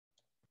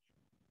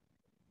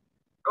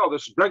Oh,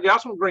 this is Greg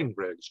Yasman Green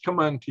Griggs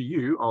coming to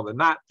you on the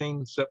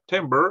 19th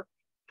September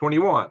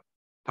 21.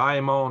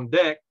 Time on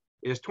deck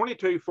is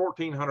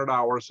 1400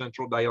 hours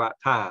Central Daylight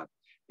Time.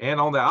 And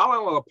on the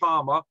island of La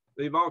Palma,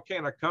 the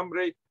volcano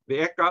Cumbre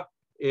Vieja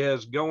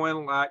is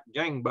going like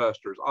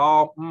gangbusters.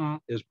 All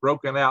is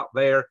broken out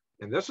there.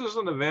 And this is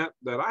an event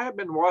that I have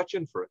been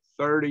watching for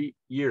 30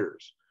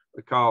 years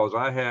because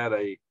I had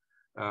a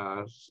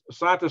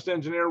scientist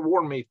engineer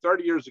warned me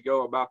 30 years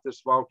ago about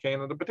this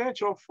volcano, the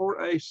potential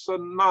for a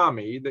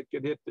tsunami that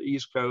could hit the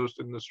East Coast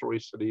and destroy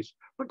cities,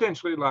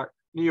 potentially like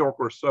New York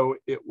or so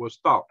it was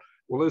thought.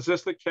 Well, is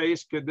this the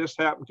case? Could this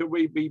happen? Could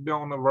we be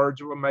on the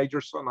verge of a major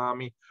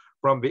tsunami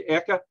from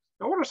Vieja?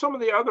 And what are some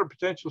of the other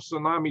potential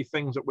tsunami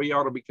things that we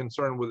ought to be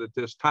concerned with at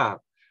this time?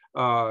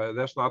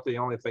 That's not the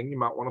only thing you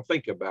might want to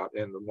think about.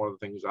 And one of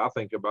the things I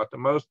think about the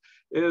most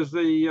is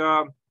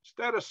the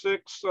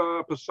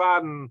Status-6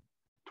 Poseidon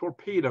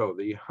Torpedo,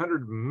 the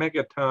 100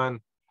 megaton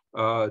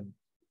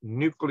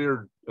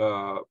nuclear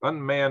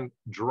unmanned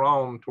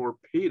drone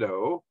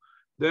torpedo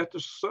that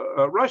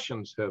the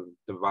Russians have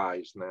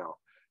devised now.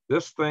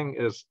 This thing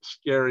is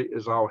scary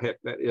as all heck.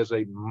 That is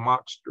a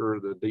monster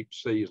of the deep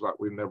seas like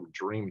we've never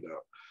dreamed of.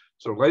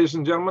 So, ladies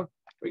and gentlemen,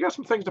 we got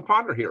some things to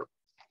ponder here.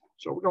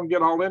 So we're going to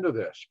get all into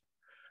this.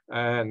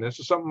 And this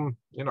is something,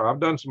 you know, I've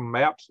done some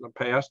maps in the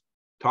past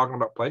talking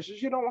about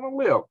places you don't want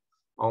to live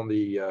on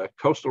the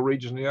coastal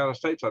regions of the United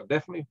States. I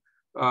definitely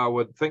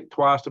would think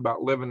twice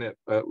about living at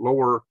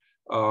lower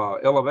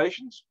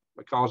elevations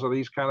because of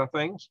these kind of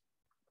things,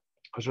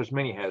 because there's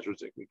many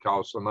hazards that can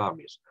cause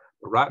tsunamis.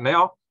 But right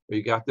now,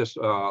 we got this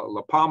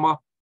La Palma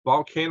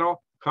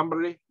volcano,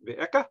 Cumbre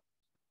Vieja,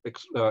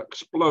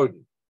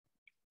 exploding.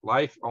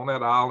 Life on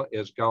that island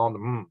is gone.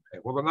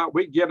 And whether or not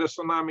we get a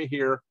tsunami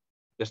here,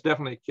 it's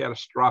definitely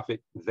catastrophic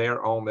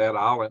there on that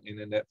island and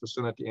in that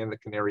vicinity in the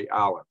Canary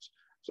Islands.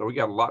 So we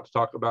got a lot to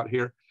talk about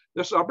here.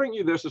 I'll bring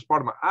you this as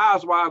part of my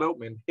Eyes Wide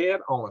Open and Head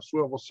on a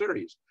Swivel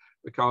series,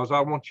 because I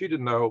want you to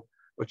know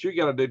what you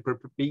got to do to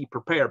be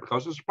prepared,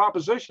 because it's a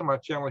proposition on my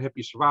channel to help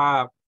you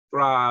survive,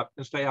 thrive,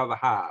 and stay out of the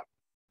hive.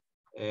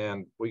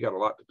 And we got a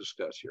lot to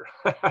discuss here.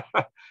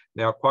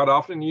 Now, quite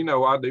often, you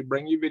know, I do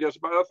bring you videos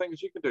about other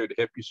things you can do to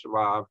help you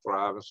survive,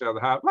 thrive, and stay out of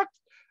the hive, like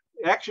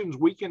actions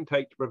we can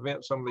take to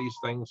prevent some of these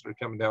things that are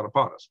coming down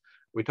upon us.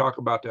 We talk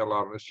about that a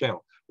lot on this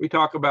channel. I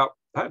talk about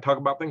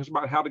things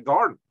about how to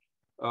garden,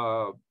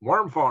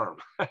 worm farm.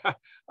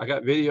 I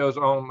got videos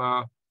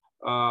on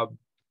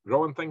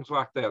growing things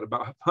like that,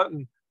 about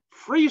hunting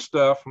free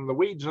stuff from the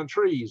weeds and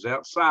trees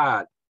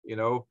outside. You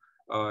know,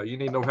 you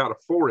need to know how to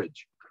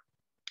forage.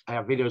 I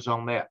have videos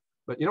on that.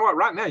 But you know what?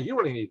 Right now, you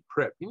really need to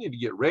prep. You need to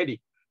get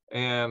ready.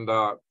 And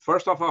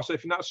first off, I'll say,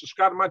 if you're not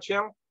subscribed to my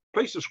channel,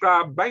 please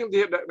subscribe, bang the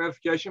hit that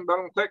notification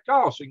button, and click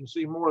all so you can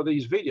see more of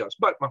these videos.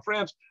 But my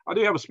friends, I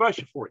do have a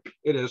special for you.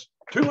 It is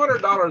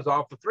 $200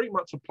 off the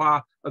 3-month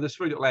supply of this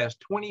food that lasts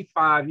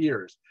 25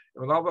 years.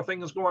 And with all the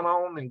things going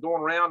on and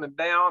going around and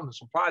down, the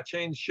supply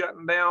chain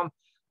shutting down,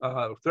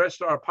 threats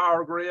to our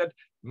power grid,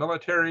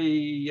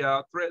 military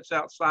threats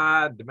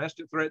outside,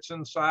 domestic threats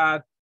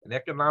inside, and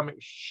economic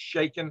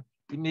shaking,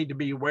 you need to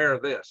be aware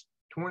of this.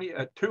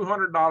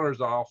 $200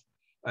 off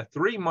a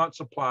 3-month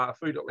supply of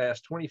food that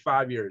lasts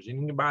 25 years.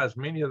 And you can buy as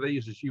many of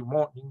these as you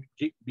want. You can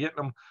keep getting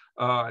them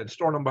and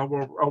storing them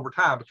over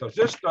time, because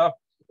this stuff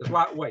is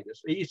lightweight.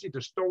 It's easy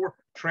to store,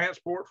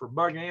 transport for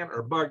bug in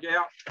or bug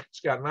out.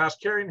 It's got a nice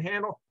carrying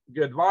handle,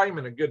 good volume,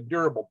 and a good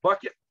durable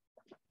bucket.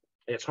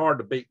 It's hard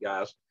to beat,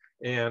 guys.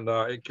 And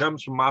it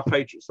comes from My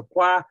Patriot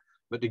Supply.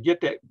 But to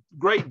get that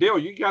great deal,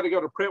 you got to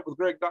go to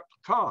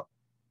prepwithgreg.com.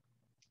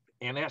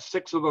 And that's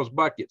 6 of those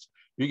buckets.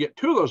 You get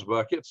 2 of those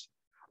buckets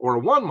or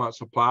a 1-month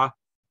supply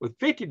with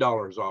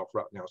 $50 off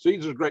right now. So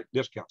these are great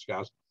discounts,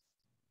 guys.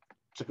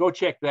 So go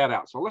check that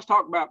out. So let's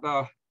talk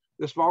about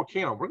this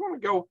volcano. We're going to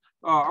go,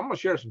 I'm going to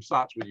share some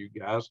sights with you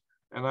guys,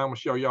 and I'm going to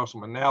show y'all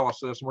some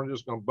analysis. And we're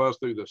just going to buzz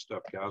through this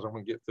stuff, guys. I'm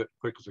going to get through it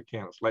quick as I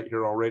can. It's late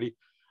here already.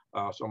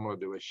 So I'm going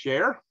to do a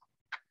share.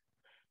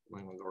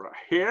 I'm going to go right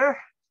here.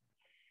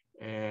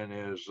 And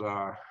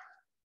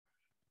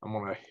I'm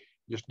going to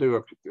just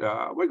do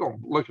we're going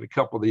to look at a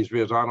couple of these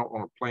videos. I don't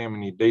want to play them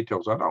in any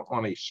details. I don't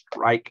want a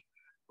strike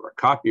or a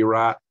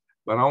copyright,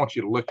 but I want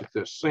you to look at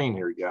this scene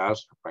here,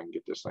 guys. If I can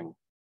get this thing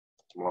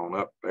blown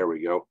up. There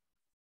we go.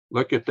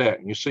 Look at that.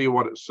 And you see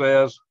what it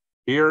says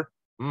here?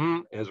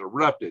 Is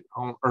erupted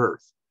on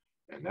Earth.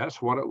 And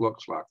that's what it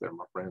looks like there,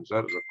 my friends.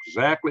 That is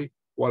exactly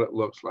what it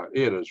looks like.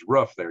 It is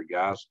rough there,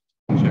 guys.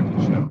 Check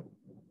this out.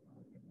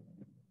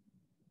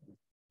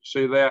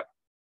 See that?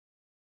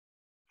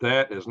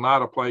 That is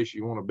not a place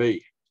you want to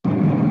be.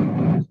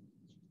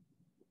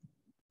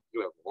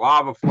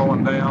 Lava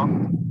flowing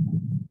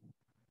down.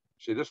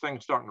 See, this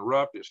thing's starting to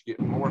erupt. It's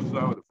getting more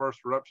so. The first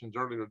eruptions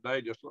earlier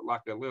today just looked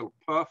like a little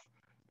puff,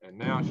 and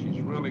now she's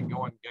really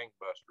going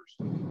gangbusters.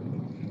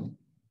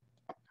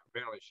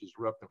 Apparently, she's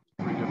erupting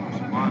from 3 different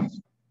spots.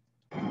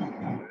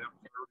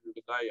 Earlier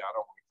today,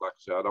 like I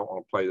said, I don't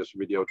want to play this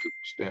video to the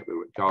extent that it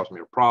would cause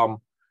me a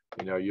problem.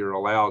 You know, you're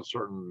allowed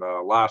certain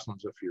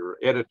license if you're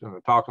editing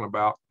and talking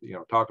about, you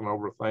know, talking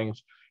over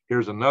things.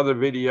 Here's another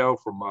video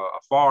from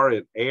afar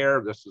in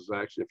air. This is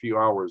actually a few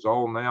hours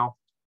old now,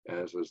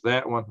 as is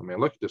that one. I mean,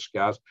 look at this,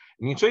 guys.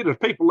 And you can see there's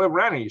people living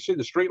around here. You see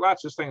the street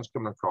lights? This thing's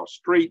coming across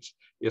streets.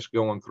 It's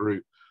going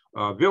through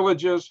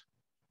villages.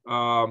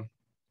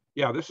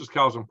 Yeah, this is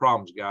causing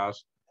problems,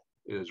 guys.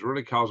 It is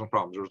really causing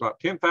problems. There's like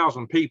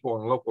 10,000 people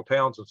in local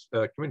towns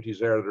and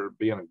communities there that are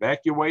being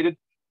evacuated.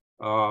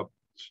 So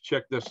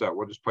check this out.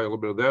 We'll just play a little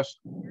bit of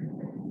this.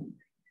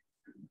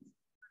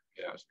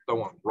 Yeah, it's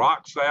throwing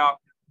rocks out.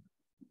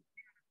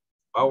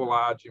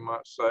 Bolides, you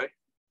might say.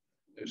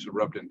 It's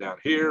erupting down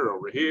here,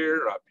 over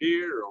here, up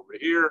here, over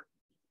here.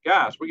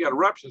 Guys, we got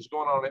eruptions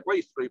going on at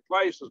least 3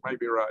 places,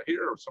 maybe right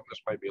here, or some of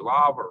this may be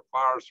lava or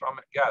fires from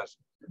it. Guys,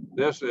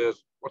 this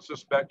is, what's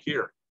this back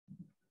here?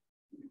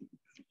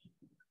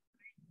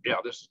 Yeah,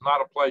 this is not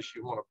a place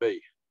you want to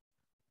be.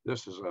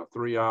 This is a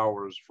 3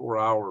 hours, 4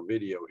 hour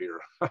video here.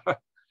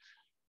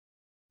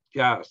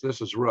 Guys,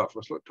 this is rough.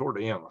 Let's look toward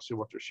the end. Let's see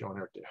what they're showing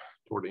here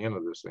toward the end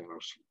of this thing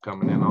that's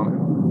coming in on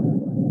it.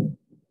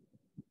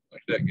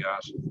 Like that,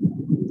 guys.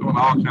 Throwing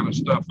all kind of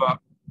stuff up.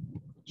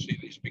 See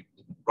these big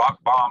rock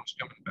bombs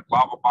coming,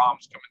 lava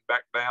bombs coming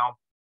back down,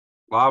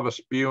 lava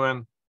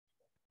spewing.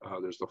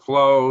 There's the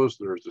flows,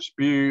 there's the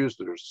spews,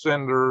 there's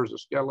cinders.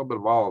 It's got a little bit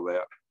of all of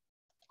that.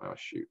 Oh,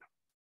 shoot.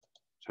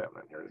 What's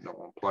happening here? I don't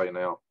want to play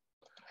now.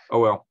 Oh,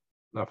 well,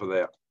 enough of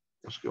that.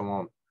 Let's go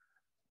on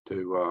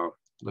to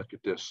look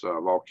at this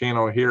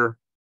volcano here.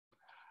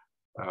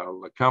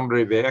 La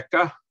Cumbre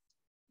Vieja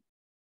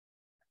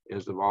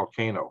is the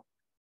volcano.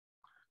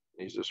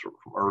 These just from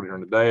earlier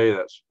in the day.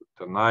 That's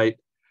tonight.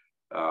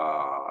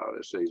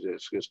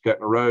 It's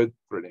cutting the road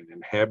for an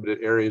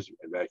inhabited areas.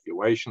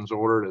 Evacuations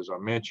ordered, as I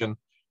mentioned.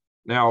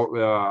 Now,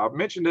 I've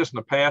mentioned this in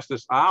the past.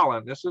 This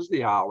island, this is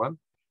the island,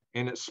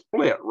 and it's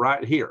split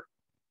right here.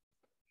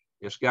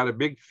 It's got a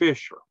big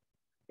fissure,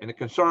 and the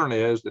concern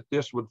is that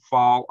this would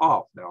fall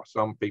off. Now,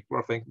 some people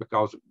are thinking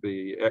because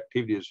the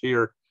activity is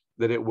here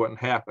that it wouldn't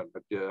happen,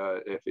 but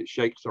if it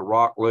shakes the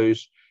rock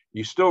loose,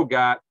 you still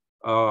got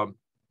the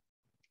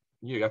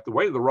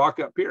weight of the rock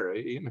up here.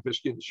 Even if it's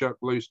getting shook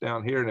loose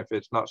down here, and if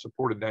it's not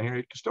supported down here,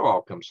 it can still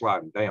all come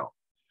sliding down.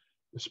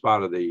 In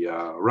spite of the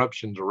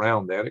eruptions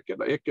around that,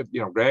 it could,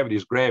 gravity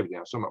is gravity.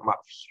 Now, some of it might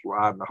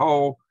slide in the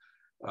hole.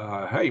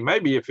 Hey,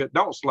 maybe if it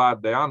don't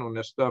slide down on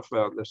this stuff,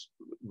 this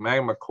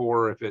magma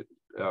core, if it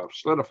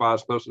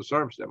solidifies close to the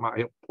surface, that might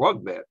help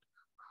plug that.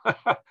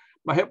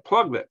 Might help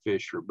plug that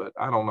fissure, but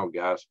I don't know,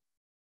 guys.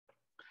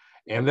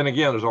 And then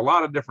again, there's a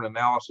lot of different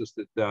analysis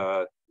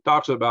that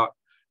talks about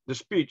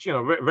disputes,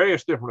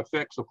 various different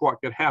effects of what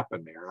could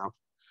happen there.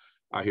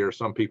 I hear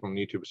some people on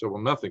YouTube say,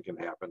 well, nothing can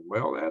happen.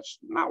 Well, that's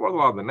not what a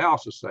lot of the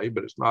analysis say,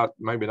 but it's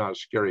maybe not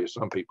as scary as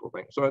some people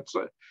think. So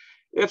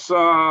it's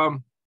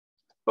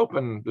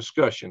open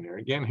discussion here.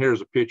 Again,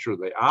 here's a picture of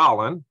the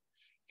island,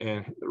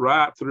 and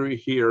right through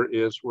here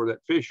is where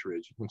that fissure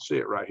is. You can see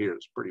it right here.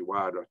 It's pretty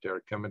wide right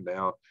there, coming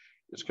down.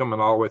 It's coming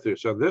all the way through.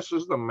 So this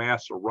is the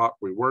mass of rock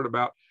we worried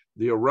about.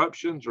 The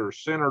eruptions are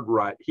centered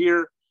right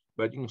here,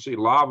 but you can see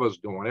lava's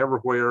going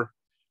everywhere.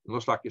 It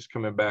looks like it's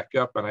coming back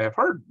up, and I have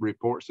heard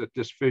reports that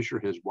this fissure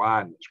has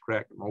widened, it's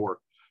cracked more,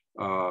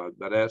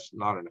 but that's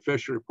not an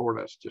official report.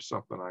 That's just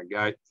something I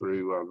got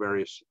through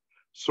various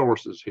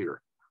sources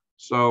here.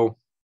 So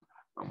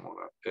I'm going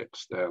to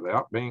X that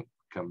out,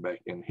 come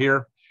back in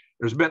here.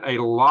 There's been a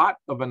lot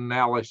of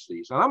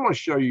analyses, and I'm going to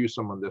show you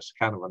some of this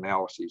kind of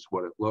analyses,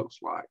 what it looks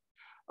like.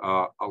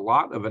 A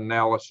lot of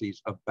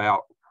analyses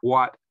about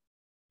what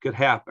could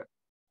happen.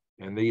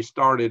 And these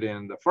started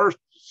in, the first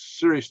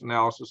serious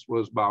analysis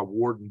was by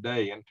Warden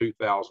Day in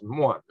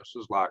 2001. This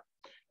is like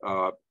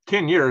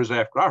 10 years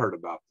after I heard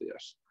about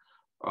this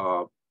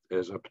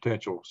as a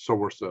potential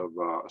source of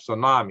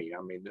tsunami.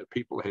 I mean, the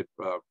people had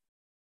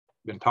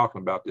been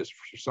talking about this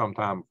for some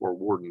time before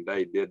Warden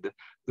Day did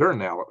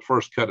their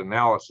first cut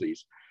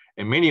analyses.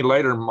 And many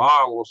later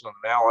models and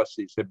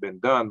analyses have been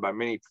done by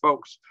many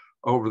folks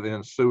over the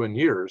ensuing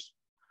years.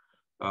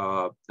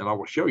 And I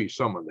will show you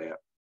some of that.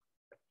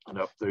 And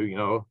up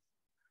through,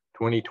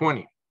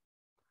 2020.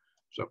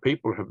 So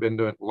people have been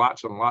doing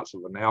lots and lots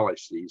of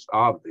analyses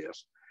of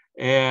this.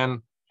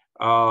 And,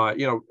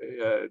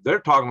 they're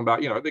talking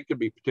about, there could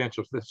be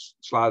potential if this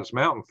Slidus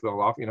Mountain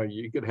fell off.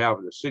 You could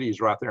have the cities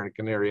right there in the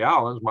Canary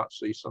Islands might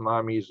see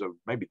tsunamis of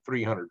maybe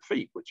 300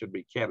 feet, which would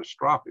be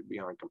catastrophic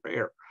beyond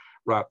compare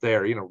right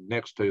there,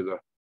 next to the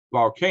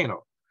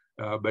volcano.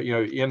 But,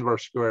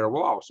 inverse square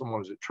law,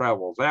 someone as it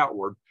travels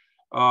outward,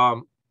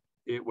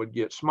 it would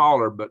get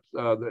smaller, but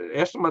the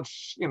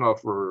estimates,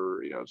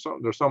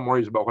 there's some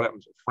worries about what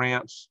happens in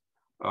France,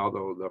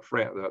 although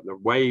the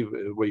wave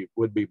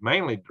would be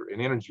mainly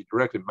in energy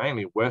directed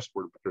mainly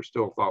westward, but there's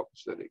still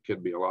thoughts that it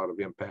could be a lot of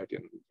impact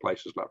in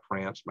places like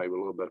France, maybe a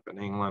little bit up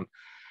in England.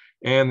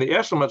 And the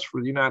estimates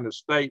for the United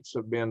States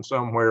have been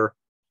somewhere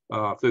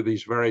through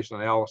these various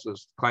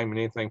analyses claiming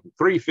anything from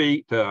 3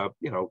 feet to,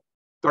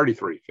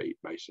 33 feet,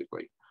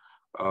 basically.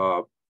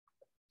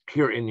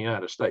 Here in the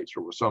United States,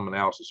 there was some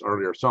analysis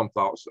earlier, some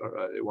thoughts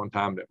at one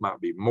time that might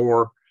be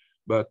more,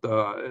 But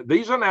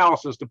these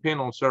analyses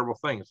depend on several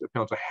things. It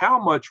depends on how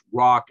much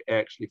rock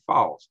actually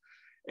falls.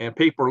 And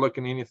people are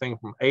looking at anything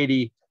from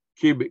 80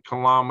 cubic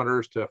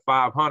kilometers to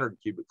 500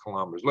 cubic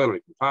kilometers, literally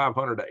from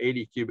 500 to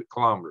 80 cubic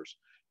kilometers.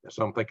 And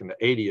so I'm thinking the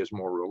 80 is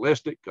more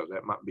realistic because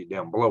that might be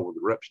down below where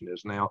the eruption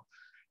is now.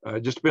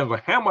 It just depends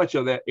on how much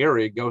of that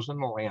area goes in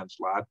the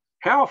landslide,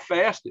 how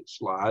fast it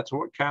slides,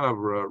 what kind of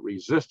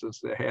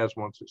resistance it has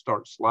once it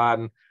starts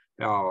sliding,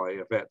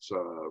 if that's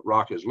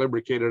rock is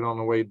lubricated on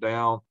the way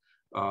down,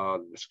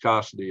 the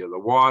viscosity of the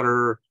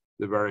water,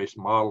 the various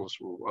models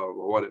of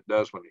what it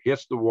does when it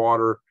hits the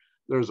water.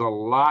 There's a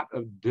lot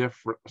of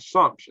different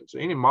assumptions.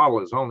 Any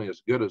model is only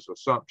as good as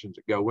assumptions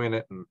that go in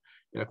it. And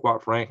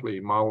quite frankly,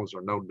 models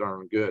are no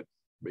darn good,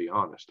 to be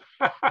honest.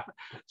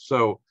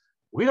 So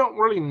we don't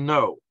really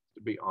know,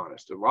 to be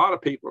honest. A lot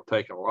of people are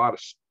taking a lot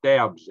of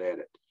stabs at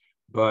it.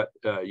 But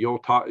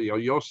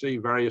you'll see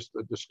various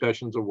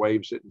discussions of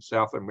waves hitting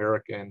South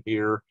America and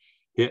here,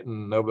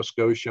 hitting Nova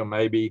Scotia,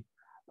 maybe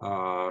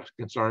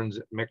concerns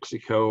at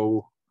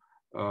Mexico,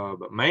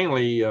 but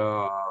mainly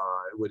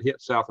it would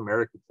hit South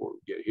America before we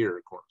get here,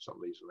 according to some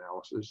of these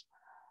analyses.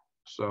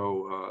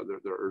 So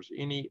there's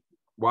any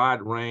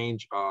wide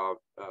range of,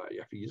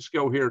 if you just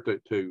go here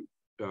to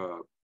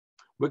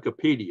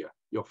Wikipedia,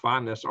 you'll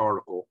find this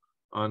article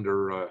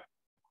under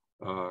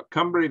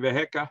Cumbre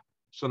Vieja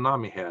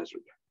Tsunami Hazard.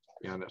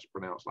 Yeah, that's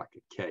pronounced like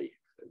a K,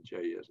 a J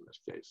is in this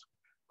case.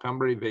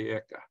 Cumbre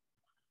Vieja.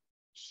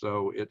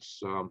 So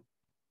it's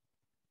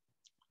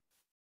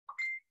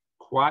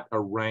quite a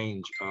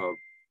range of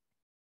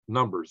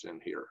numbers in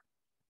here.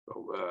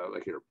 So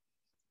like here,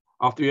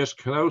 off the east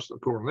coast,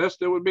 according to this,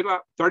 there would be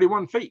like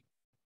 31 feet.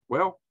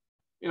 Well,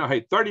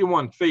 hey,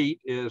 31 feet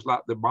is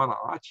like the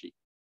Bonaichi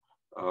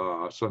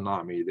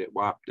tsunami that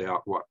wiped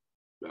out,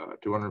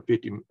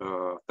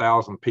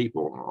 250,000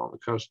 people on the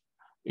coast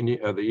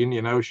of the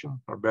Indian Ocean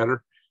or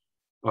better,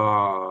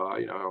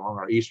 along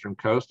our eastern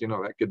coast.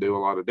 That could do a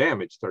lot of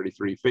damage.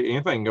 33 feet,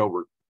 anything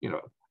over,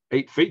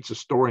 8 feet is a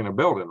story in a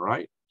building,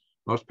 right?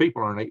 Most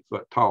people aren't 8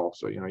 foot tall.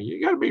 So,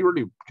 you got to be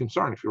really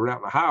concerned if you're out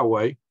on the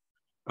highway,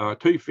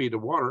 2 feet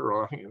of water,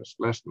 or I think it's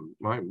less than,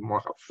 maybe more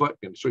like a foot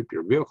can sweep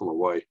your vehicle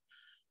away.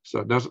 So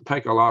it doesn't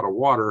take a lot of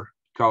water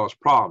to cause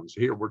problems.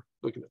 Here we're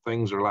looking at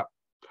things that are like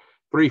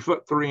 3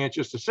 foot 3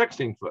 inches to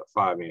 16 foot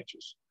 5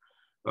 inches.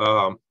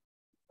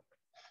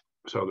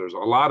 So there's a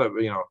lot of,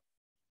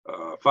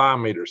 5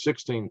 meters,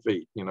 16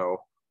 feet,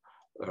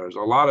 there's a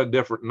lot of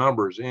different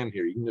numbers in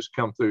here. You can just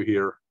come through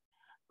here.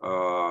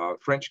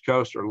 French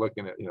coast are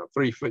looking at,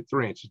 3 feet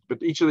 3 inches,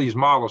 but each of these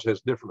models has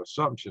different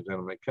assumptions in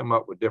them. They come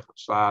up with different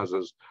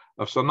sizes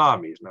of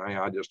tsunamis.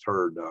 Now, I just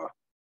heard a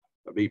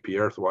BP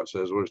Earthwatch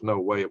says there's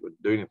no way it would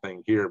do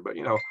anything here, but,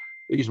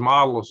 these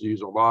models use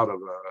a lot of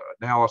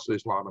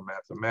analysis, a lot of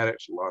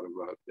mathematics, a lot of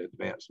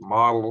advanced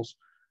models.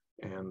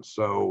 And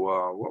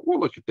so we'll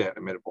look at that in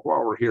a minute. But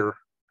while we're here,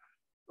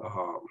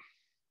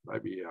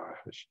 maybe I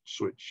should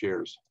switch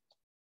shares.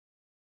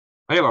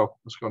 Hello,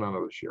 let's go to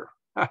another share.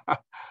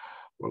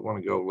 We're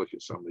going to go look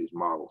at some of these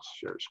models.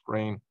 Share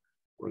screen.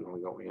 We're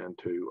going to go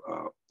into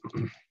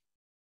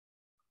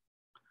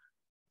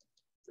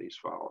these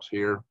files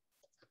here.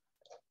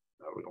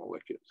 We're going to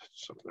look at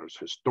there's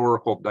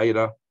historical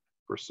data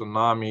for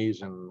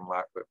tsunamis and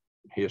like the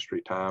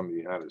history time of the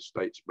United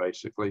States,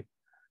 basically.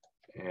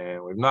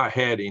 And we've not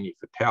had any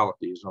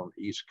fatalities on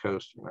the East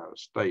Coast of the United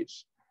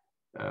States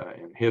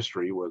in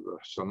history with a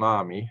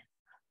tsunami,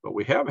 but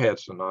we have had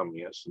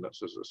tsunami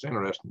incidents. It's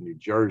interesting. New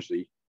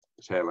Jersey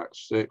has had like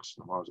 6.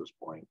 Why was this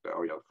blank?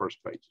 Oh yeah, the first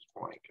page is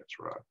blank. That's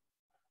right.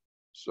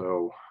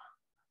 So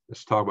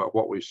let's talk about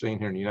what we've seen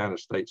here in the United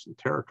States and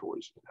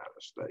territories of the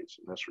United States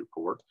in this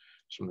report.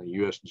 It's from the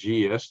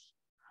USGS.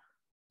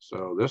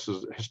 So this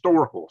is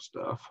historical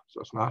stuff.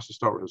 So it's nice to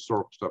start with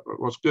historical stuff. But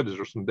what's good is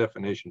there's some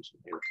definitions in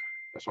here.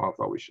 That's why I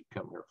thought we should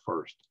come here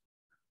first.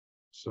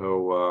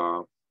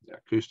 So the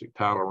acoustic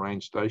tidal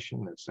range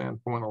station at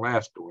Sandpoint,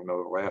 Alaska. We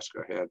know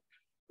Alaska had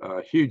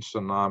a huge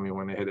tsunami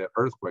when they had that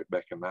earthquake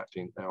back in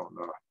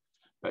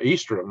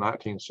Easter of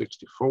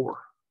 1964.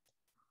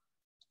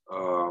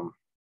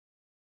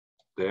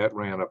 That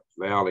ran up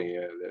the valley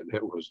and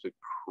it was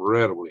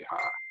incredibly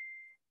high.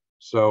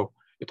 So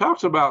it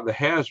talks about the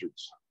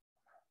hazards,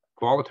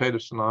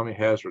 qualitative tsunami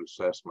hazard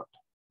assessment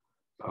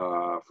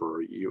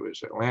for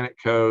U.S. Atlantic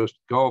coast,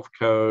 Gulf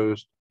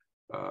Coast.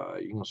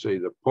 You can see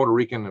the Puerto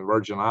Rican and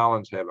Virgin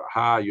Islands have a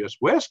high. U.S.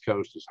 West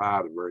Coast is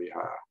high to very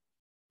high.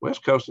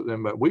 West Coast of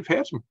them, but we've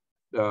had some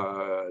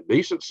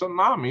decent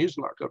tsunamis,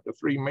 like up to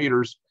 3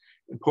 meters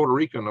in Puerto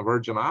Rico and the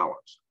Virgin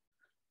Islands.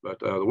 But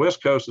the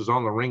West Coast is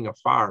on the ring of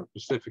fire in the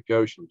Pacific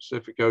Ocean.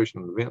 Pacific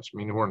Ocean events,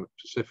 anywhere in the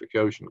Pacific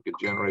Ocean could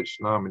generate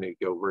a tsunami and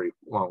go very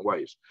long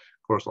ways.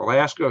 Of course,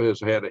 Alaska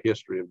has had a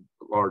history of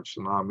large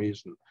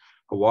tsunamis, and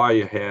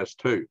Hawaii has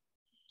too.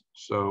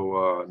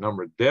 So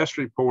number of deaths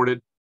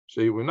reported.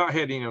 See, we've not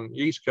had any on the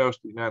East Coast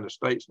of the United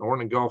States, nor on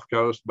the Gulf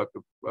Coast, but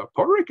the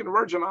Puerto Rico and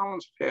Virgin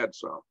Islands have had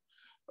some.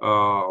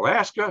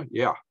 Alaska,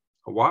 yeah.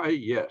 Hawaii,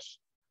 yes.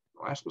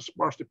 Alaska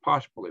sparsely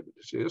populated.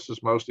 See, this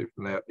is mostly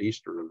from that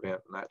Easter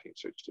event in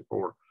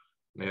 1964.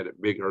 And they had a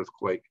big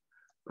earthquake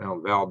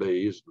around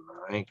Valdez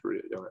and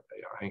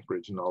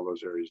Anchorage and all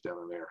those areas down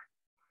in there.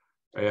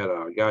 I had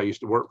a guy I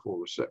used to work for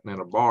was sitting in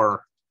a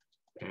bar,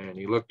 and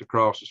he looked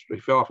across the street.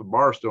 He fell off a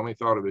bar stool and he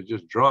thought he was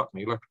just drunk. And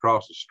he looked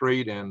across the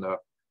street, and the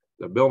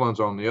buildings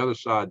on the other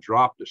side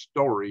dropped a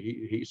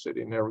story. He said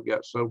he never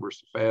got sober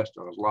so fast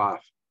in his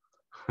life.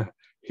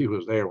 He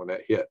was there when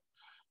that hit.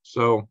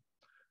 So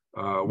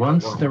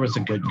once there was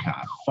a good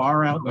cop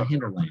far out in the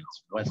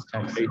hinterlands, West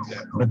Texas,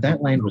 but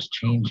that land was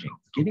changing,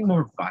 getting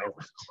more violent.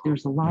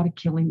 There's a lot of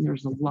killing.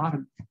 There's a lot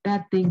of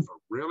bad things. I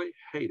really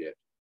hate it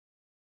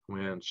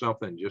when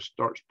something just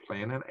starts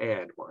playing an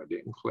ad when I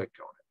didn't click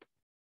on it.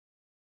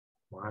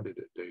 Why did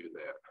it do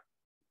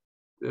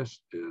that? This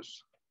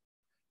is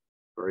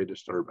very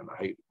disturbing.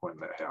 I hate when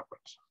that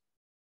happens.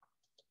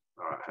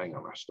 All right, hang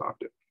on. I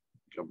stopped it.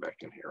 Come back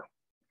in here.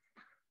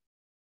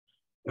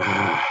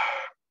 I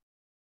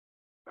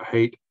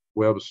hate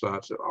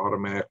websites that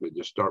automatically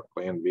just start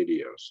playing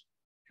videos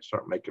and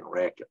start making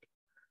racket,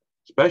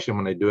 especially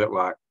when they do it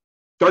like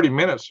 30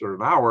 minutes or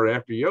an hour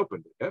after you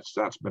opened it. That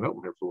site's been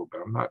open here for a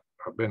little bit.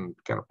 I've been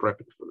kind of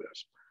prepping for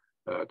this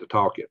to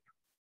talk it.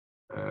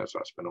 So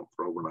it's been open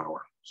for over an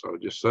hour. So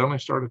it just suddenly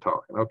started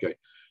talking. Okay,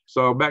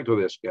 so back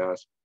to this,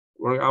 guys.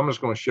 I'm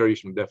just going to show you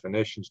some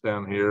definitions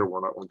down here.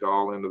 We're not going to go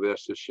all into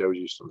this. This shows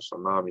you some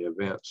tsunami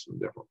events in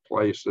different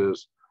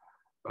places.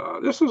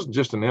 This is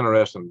just an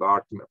interesting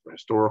document for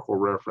historical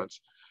reference.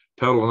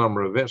 Total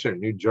number of events here.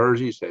 New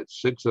Jersey's had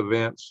 6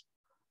 events.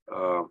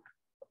 Talk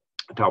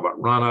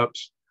about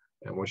run-ups,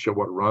 and we'll show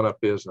what run-up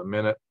is in a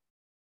minute.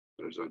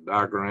 There's a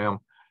diagram.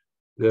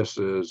 This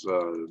is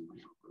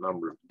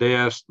number of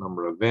deaths,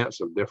 number of events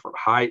of different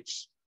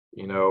heights.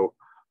 You know,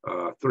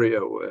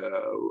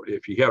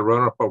 if you got a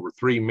run-up over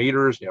 3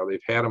 meters, you know, they've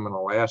had them in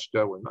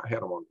Alaska. We've not had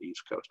them on the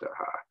East Coast that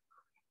high.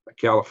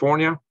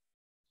 California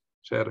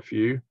has had a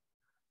few.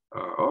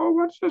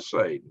 What's this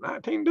say?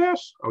 19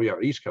 deaths? Oh, yeah,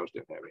 East Coast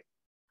didn't have any.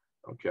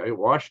 Okay,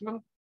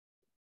 Washington.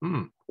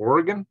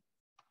 Oregon.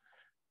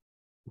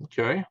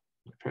 Okay,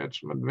 we've had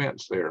some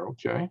events there.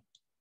 Okay.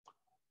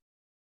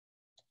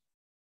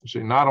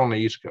 See, not on the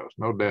East Coast.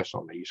 No deaths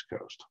on the East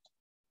Coast.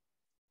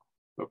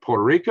 But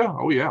Puerto Rico?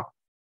 Oh, yeah.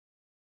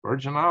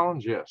 Virgin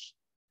Islands? Yes.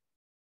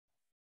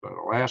 But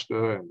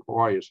Alaska and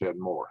Hawaii has had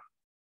more.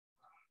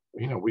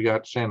 You know, we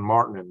got San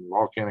Martin and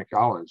volcanic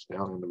islands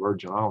down in the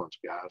Virgin Islands,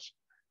 guys.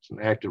 It's an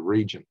active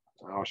region.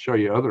 I'll show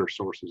you other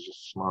sources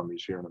of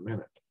tsunamis here in a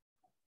minute.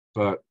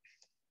 But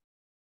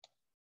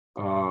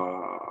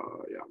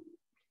yeah,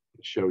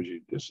 it shows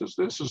you this is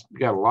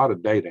got a lot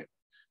of data in it.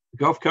 The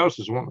Gulf Coast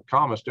is one of the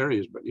calmest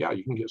areas, but yeah,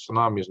 you can get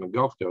tsunamis in the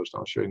Gulf Coast.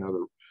 I'll show you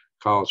another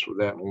cause for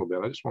that in a little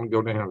bit. I just want to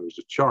go down here. There's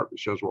a chart that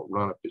shows what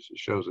run-up is. It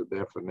shows the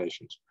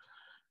definitions.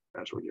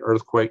 That's where your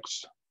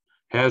earthquakes,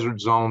 hazard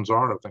zones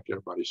are. I think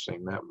everybody's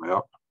seen that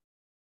map.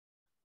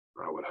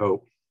 I would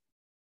hope.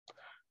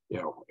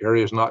 You know,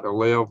 areas not to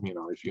live. You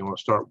know, if you want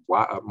to start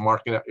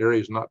marking out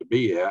areas not to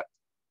be at,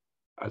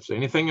 I'd say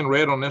anything in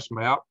red on this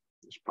map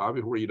is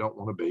probably where you don't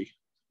want to be.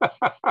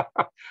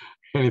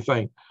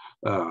 Anything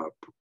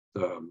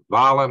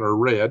violent or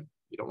red,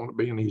 you don't want to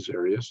be in these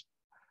areas.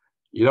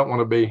 You don't want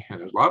to be, and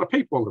there's a lot of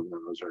people living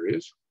in those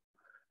areas.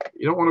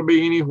 You don't want to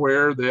be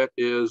anywhere that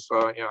is, you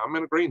know, I'm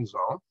in a green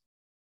zone,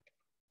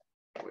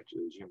 which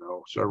is, you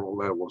know, several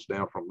levels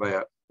down from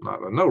that.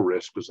 Not a no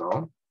risk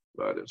zone,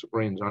 but it's a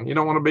green zone. You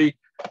don't want to be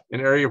in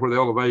an area where the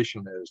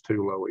elevation is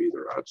too low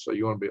either. I'd say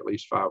you want to be at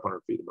least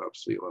 500 feet above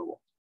sea level.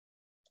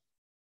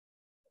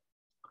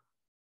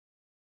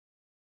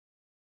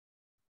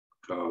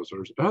 Because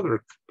there's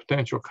other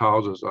potential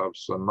causes of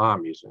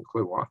tsunamis,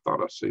 including, well, I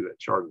thought I see that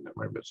chart in there.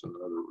 Maybe it's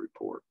another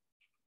report.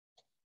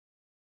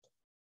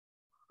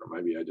 Or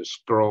maybe I just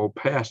scrolled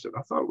past it.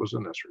 I thought it was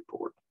in this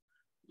report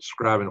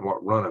describing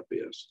what run-up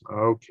is.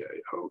 Okay,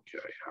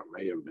 I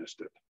may have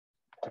missed it.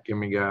 Forgive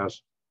me,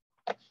 guys.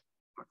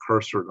 My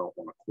cursor don't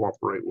want to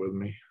cooperate with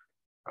me.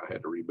 I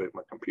had to reboot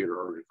my computer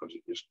earlier because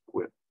it just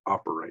quit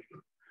operating.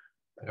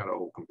 I got an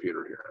old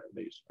computer here and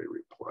it needs to be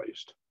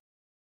replaced.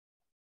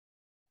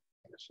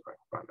 Let's see if I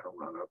can find that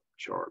run-up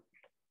chart.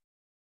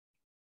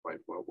 Wait,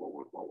 what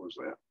was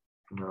that?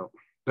 No,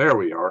 there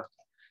we are.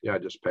 Yeah, I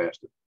just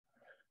passed it.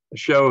 It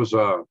shows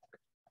the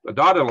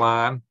dotted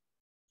line.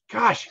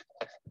 Gosh,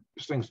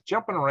 this thing's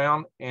jumping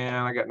around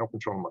and I got no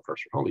control of my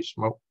cursor. Holy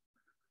smoke.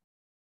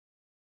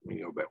 Let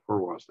me go back. Where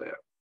was that?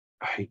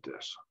 I hate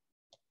this.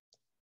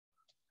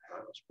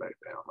 Let's back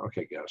down.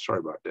 Okay, guys, sorry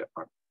about that.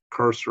 My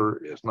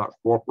cursor is not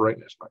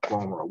cooperating. It's not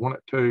going where I want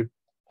it to.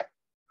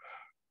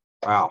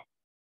 Wow.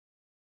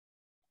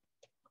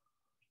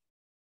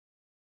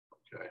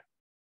 Okay.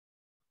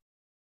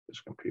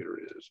 This computer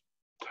is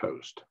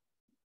toast.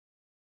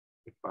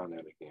 Let me find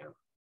that again.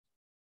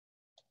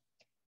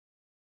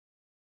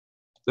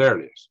 There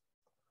it is.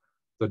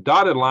 The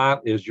dotted line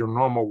is your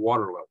normal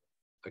water level.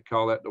 They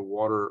call that the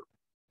water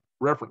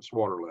reference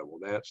water level.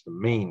 That's the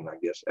mean, I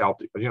guess,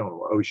 altitude. You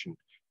know, the ocean,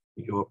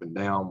 you go up and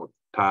down with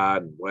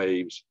tide and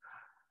waves.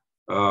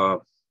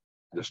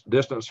 This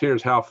distance here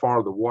is how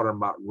far the water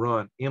might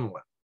run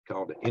inland,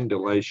 called the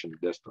undulation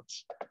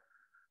distance.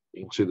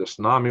 You can see the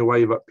tsunami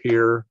wave up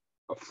here,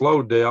 a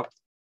flow depth,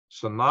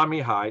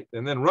 tsunami height,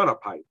 and then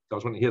run-up height.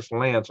 Because when it hits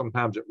land,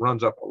 sometimes it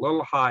runs up a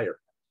little higher.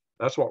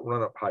 That's what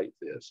run-up height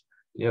is.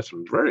 You have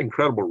some very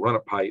incredible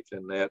run-up height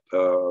in that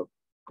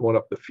going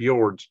up the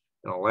fjords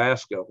in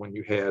Alaska when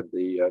you had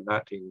the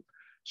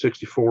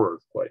 1964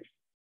 earthquake.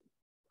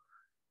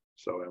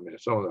 So, I mean,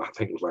 it's only, I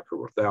think it was like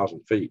over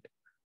 1,000 feet.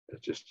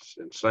 It's just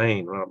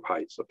insane run-up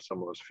heights up some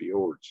of those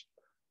fjords.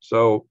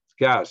 So,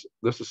 guys,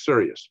 this is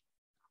serious.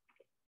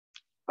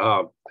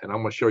 And I'm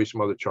going to show you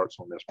some other charts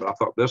on this, but I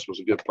thought this was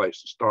a good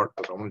place to start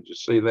because I want to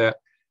just see that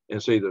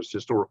and see there's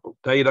historical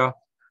data.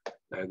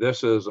 And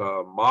this is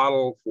a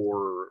model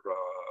for,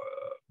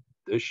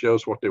 this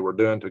shows what they were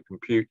doing to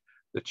compute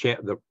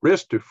the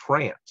risk to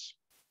France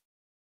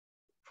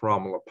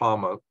from La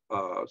Palma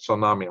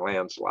tsunami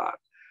landslide.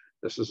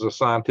 This is a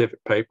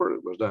scientific paper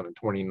that was done in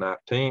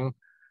 2019.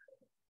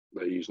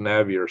 They use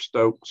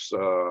Navier-Stokes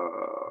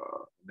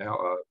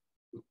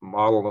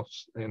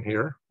models in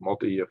here,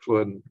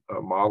 multi-fluid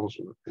models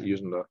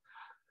using the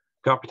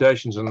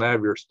computations in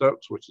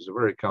Navier-Stokes, which is a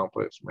very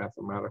complex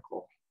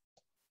mathematical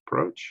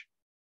approach.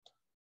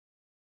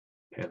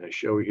 And they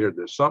show you here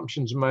the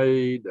assumptions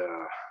made,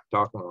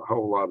 talking a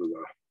whole lot of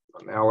the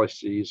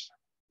analyses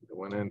that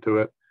went into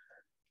it.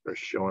 They're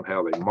showing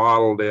how they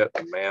modeled it,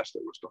 the mass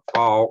that was to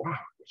fall.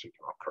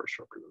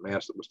 The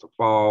mass that was to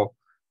fall,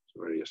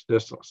 various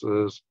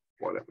distances,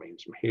 what it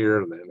means from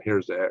here. And then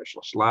here's the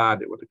actual slide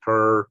that would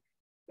occur.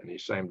 And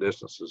these same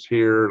distances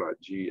here, like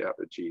G out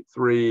to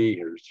G3,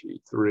 here's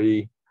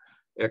G3,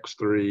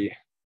 X3.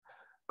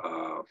 A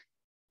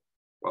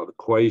lot of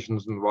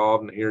equations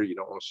involved in here. You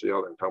don't want to see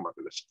all them talking about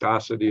the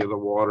viscosity of the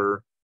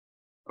water.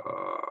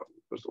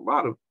 There's a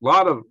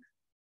lot of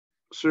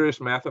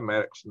serious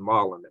mathematics and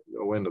modeling that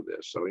go into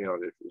this. So, you know,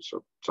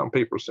 so some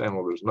people are saying,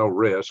 well, there's no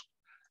risk.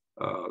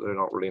 They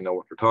don't really know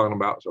what they're talking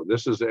about. So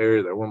this is the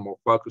area that we're more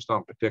focused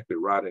on,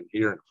 particularly right in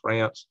here in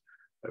France.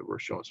 We're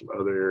showing some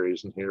other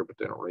areas in here, but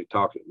they don't really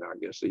talk it now. I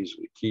guess these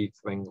are the key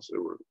things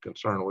that we're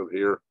concerned with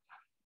here.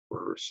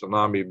 For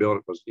tsunami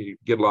buildup, because you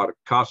get a lot of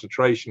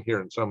concentration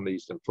here in some of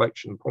these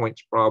inflection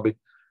points probably.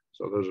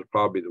 So those are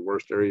probably the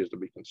worst areas to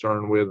be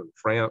concerned with in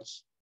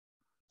France.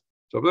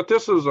 So, but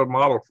this is a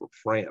model for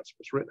France.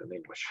 It's written in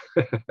English,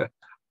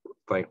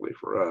 thankfully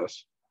for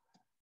us.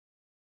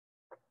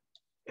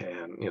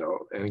 And, you know,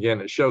 and again,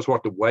 it shows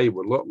what the wave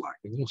would look like.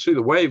 And you can see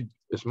the wave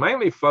is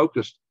mainly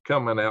focused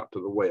coming out to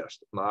the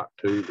west, not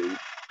to the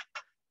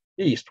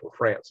east where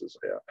France is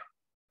at.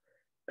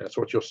 That's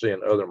what you'll see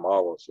in other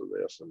models of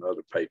this and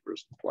other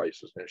papers and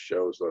places. And it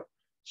shows the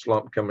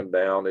slump coming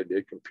down. They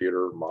did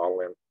computer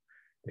modeling.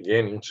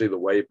 Again, you can see the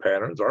wave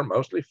patterns are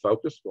mostly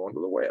focused going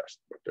to the west,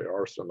 but there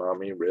are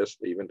tsunami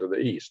risks even to the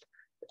east,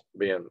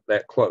 being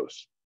that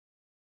close.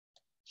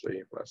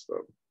 See, that's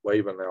the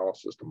wave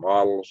analysis, the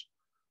models.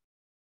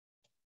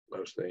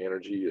 Most of the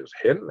energy is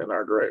heading in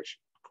our direction,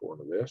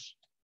 according to this.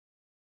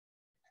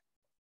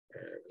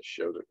 And it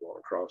shows it going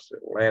across the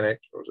Atlantic,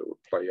 shows it would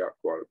play out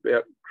quite a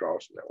bit,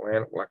 crossing the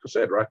Atlantic. Like I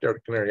said, right there, the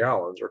Canary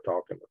Islands are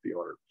talking a few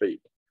hundred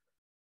feet.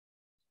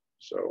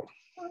 So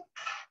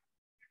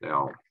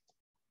now,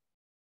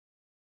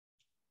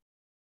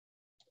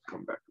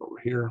 come back over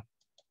here.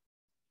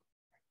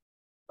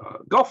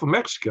 Gulf of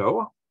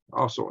Mexico,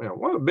 also, you know,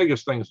 one of the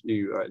biggest things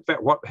in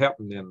fact, what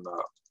happened in,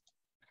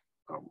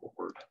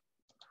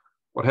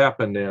 what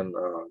happened in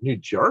New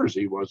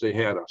Jersey was they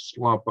had a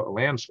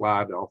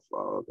landslide off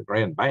the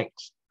Grand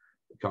Banks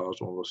because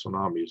one of the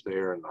tsunamis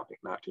there in, I think,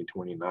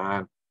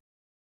 1929.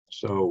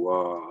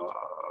 So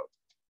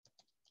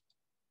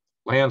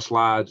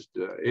landslides,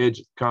 the edge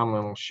of the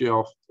continental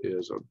shelf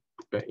is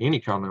any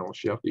continental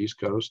shelf, the East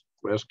Coast,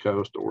 West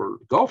Coast, or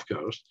Gulf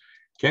Coast,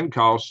 can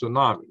cause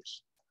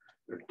tsunamis.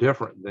 They're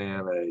different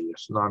than a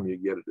tsunami you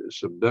get at the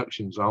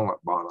subduction zone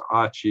like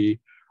Bonaichi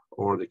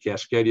or the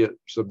Cascadia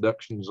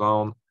subduction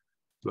zone.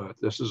 But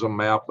this is a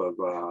map of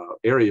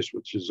areas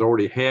which has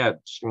already had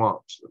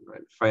slumps, and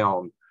they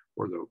found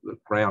where the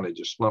ground had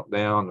just slumped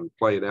down and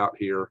played out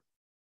here,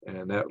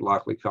 and that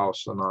likely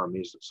caused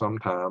tsunamis at some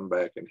time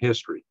back in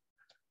history.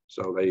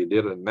 So they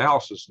did an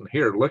analysis in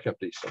here looking at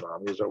these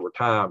tsunamis over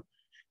time,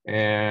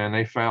 and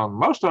they found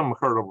most of them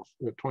occurred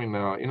between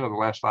the end of the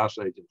last ice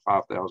age and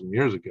 5,000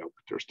 years ago,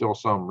 but there's still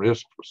some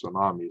risk for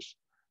tsunamis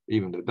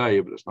even today,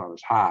 but it's not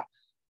as high.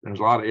 There's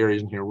a lot of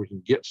areas in here we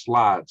can get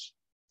slides.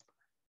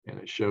 And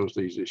it shows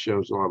a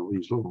lot of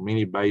these little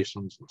mini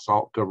basins and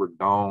salt-covered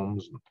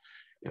domes. And,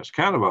 you know, it's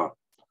kind of a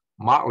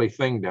motley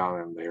thing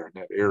down in there in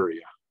that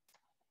area.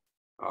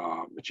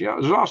 But yeah,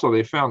 there's also,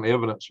 they found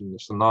evidence from the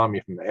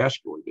tsunami from the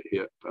asteroid that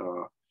hit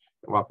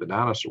while the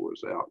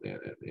dinosaurs out in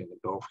the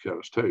Gulf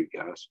Coast too,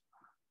 guys.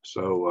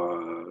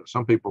 So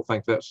some people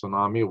think that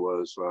tsunami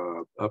was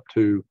up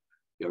to,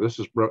 yeah, this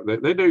is,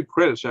 they do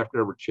credits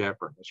after every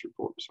chapter in this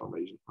report for some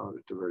reason,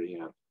 at the very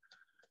end.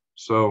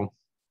 So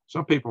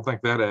some people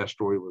think that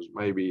asteroid was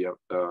maybe hit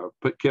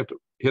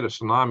a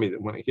tsunami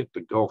that when it hit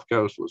the Gulf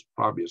Coast was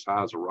probably as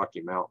high as the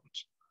Rocky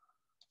Mountains.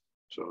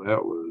 So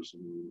that was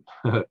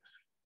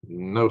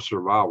no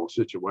survival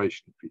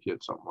situation if you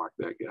hit something like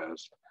that,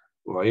 guys.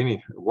 Well,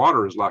 any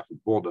water is like a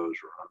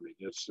bulldozer. I mean,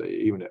 it's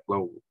even at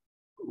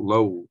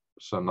low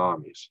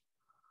tsunamis.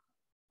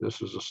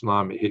 This is a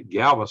tsunami hit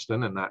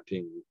Galveston in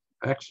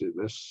actually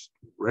this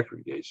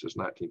record gauge says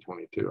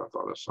 1922. I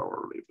thought I saw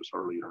early, it was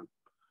earlier in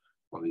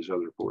one of these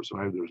other reports. So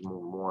maybe there's more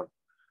than one.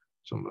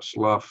 Some of the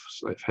sloughs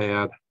they've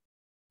had.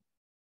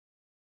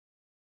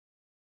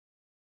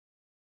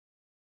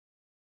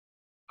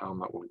 I'm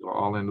not going to go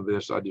all into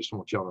this. I just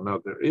want y'all to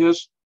know there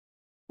is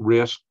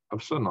risk of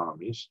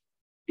tsunamis,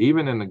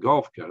 even in the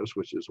Gulf Coast,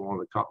 which is one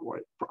of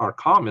our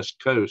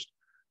calmest coast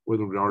with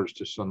regards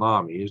to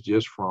tsunamis,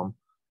 just from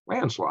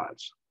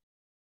landslides.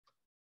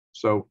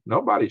 So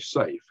nobody's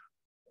safe.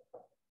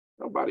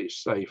 Nobody's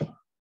safe.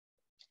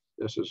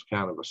 This is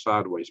kind of a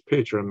sideways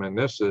picture. I mean,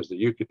 this is the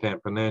Yucatan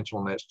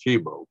Peninsula, and that's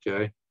Cuba,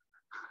 okay?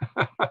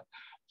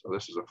 So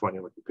this is a funny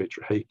looking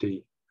picture.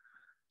 Haiti,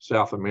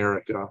 South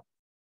America.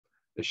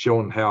 It's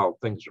showing how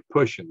things are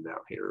pushing down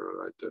here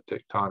at the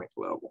tectonic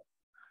level.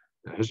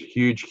 And there's a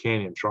huge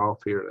canyon trough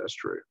here. That's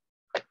true.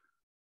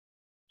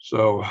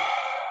 So,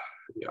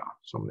 yeah,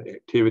 some of the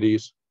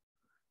activities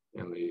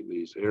in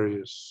these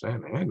areas.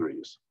 San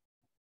Andreas.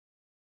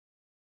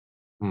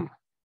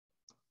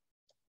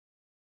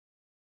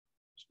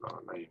 It's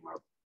not a name I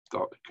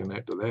thought to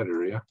connect to that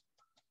area.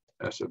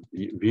 That's a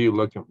view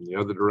looking from the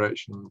other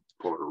direction.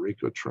 Puerto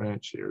Rico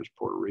Trench. Here's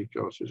Puerto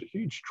Rico. So there's a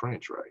huge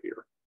trench right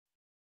here.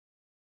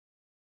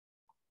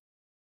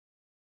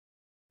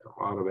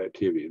 A lot of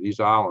activity. These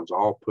islands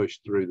all push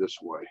through this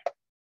way,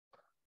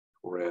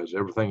 whereas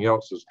everything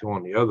else is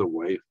going the other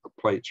way. The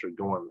plates are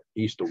going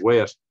east to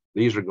west.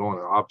 These are going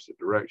in the opposite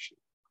direction.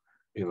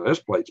 You know, this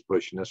plate's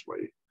pushing this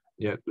way.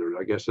 Yet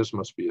I guess this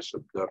must be a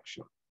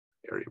subduction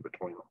area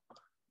between them.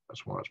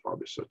 That's why it's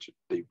probably such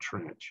a deep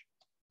trench.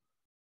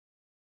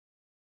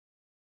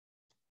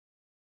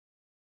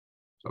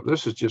 So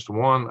this is just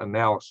one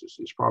analysis.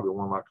 There's probably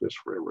one like this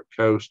for every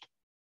coast.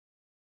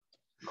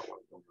 I don't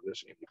want to go into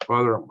this any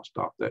further. I'm going to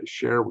stop that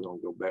share. We're going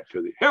to go back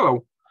to the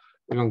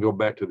We're going to go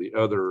back to the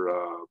other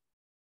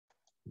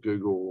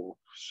Google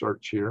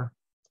search here.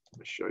 Let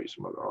me show you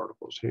some other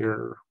articles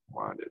here.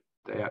 Why did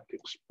that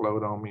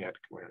explode on me? I had to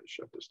come here and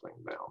shut this thing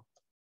down.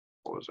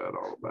 What was that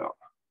all about?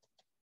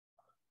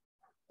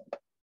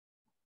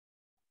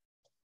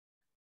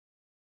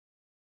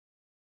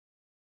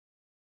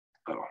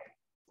 Oh,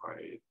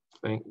 I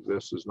think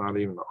this is not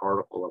even the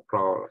article I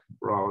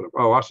brought up.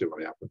 Oh, I see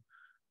what happened.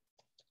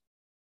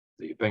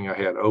 The thing I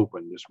had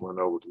open just went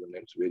over to the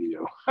next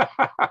video.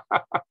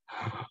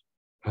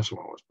 That's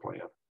what I was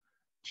playing.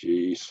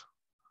 Jeez.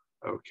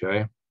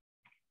 Okay.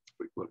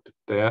 We looked at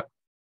that.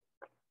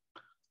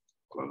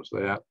 Close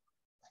that.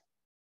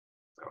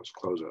 Let's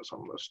close out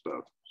some of this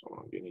stuff so I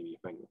don't get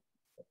anything.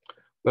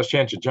 Let's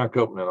chance of junk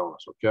opening on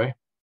us, okay?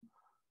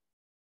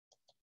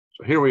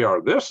 So here we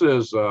are. This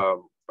is a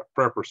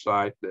prepper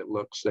site that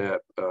looks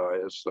at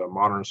it's a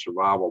modern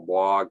survival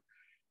blog.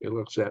 It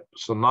looks at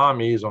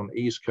tsunamis on the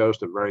East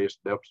Coast at various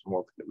depths and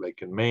what they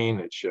can mean.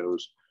 It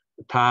shows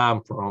the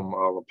time from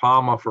La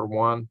Palma for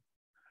one,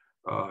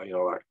 you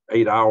know, like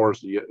 8 hours.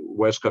 The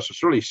West Coast,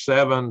 it's really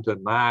 7 to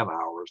 9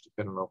 hours,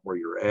 depending on where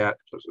you're at,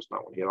 because it's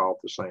not going to hit all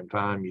at the same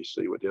time. You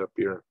see what hit up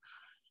here.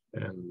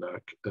 And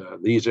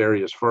these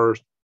areas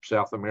first,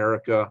 South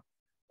America,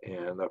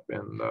 and up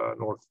in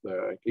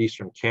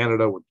eastern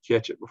Canada would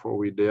catch it before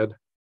we did.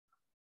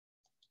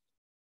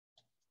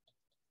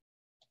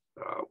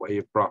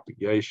 Wave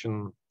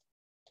propagation.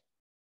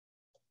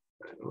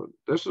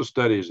 This is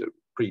studies that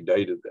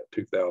predated that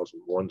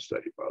 2001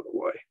 study, by the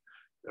way.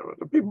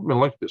 The people have been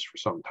looking at this for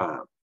some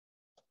time.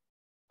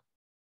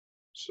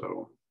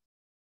 So,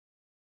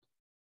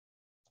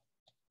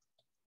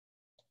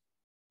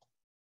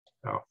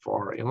 how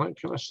far inland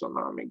can a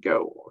tsunami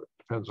go? It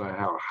depends on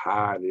how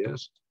high it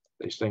is.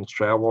 These things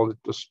travel at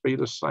the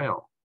speed of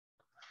sound.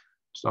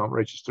 Sound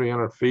reaches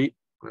 300 feet.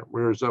 When it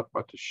rears up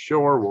at the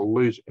shore, will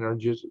lose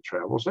energy as it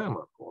travels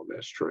inland. Well,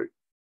 that's true.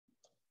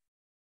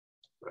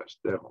 That's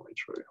definitely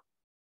true.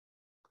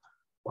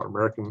 What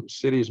American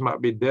cities might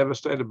be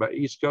devastated by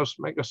East Coast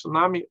mega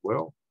tsunami?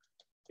 Well,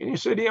 any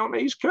city on the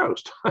East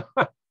Coast.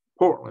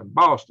 Portland,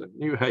 Boston,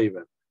 New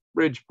Haven,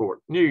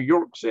 Bridgeport, New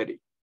York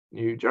City,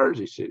 New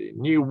Jersey City,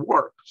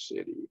 Newark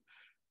City,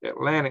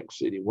 Atlantic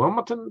City,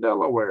 Wilmington,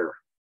 Delaware.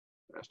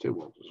 That's two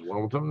Wilmingtons.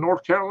 Wilmington,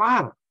 North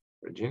Carolina,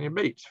 Virginia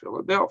Beach,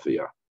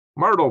 Philadelphia,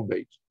 Myrtle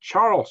Beach,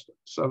 Charleston,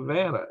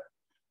 Savannah,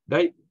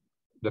 Dayton,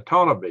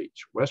 Daytona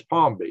Beach, West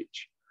Palm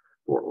Beach,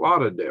 Fort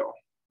Lauderdale.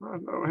 I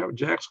don't have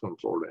Jacksonville,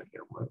 Florida in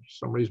here. For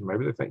some reason,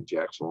 maybe they think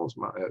Jacksonville is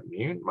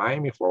immune.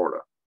 Miami,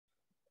 Florida.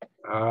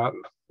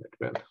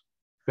 It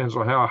depends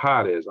on how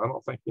high it is. I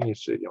don't think any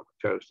city on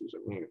the coast is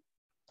immune.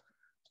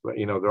 But,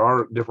 you know, there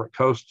are different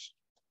coasts,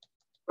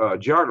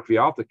 geography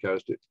off the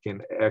coast that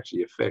can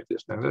actually affect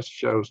this. Now, this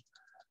shows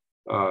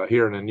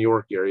here in the New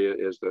York area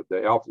is that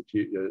the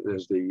altitude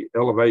is the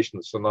elevation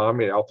of the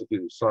tsunami, the altitude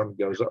of the sun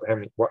goes up,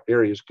 what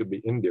areas could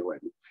be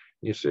inundated.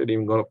 You see it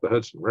even going up the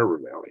Hudson River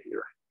Valley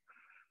here.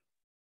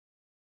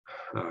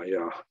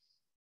 Yeah,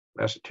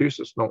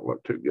 Massachusetts don't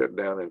look too good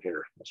down in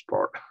here, this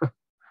part.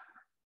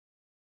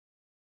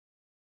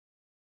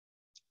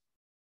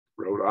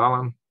 Rhode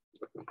Island,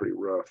 looking pretty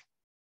rough.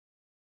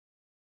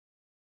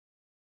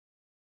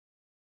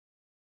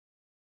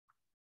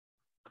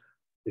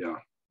 Yeah,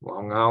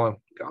 Long Island,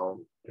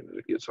 gone.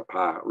 It gets up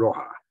high, real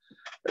high.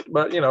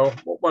 But, you know,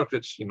 what if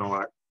it's, you know,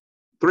 like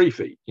 3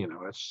 feet? You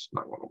know, it's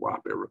not going to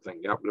wipe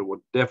everything out, but it would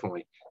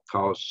definitely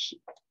cause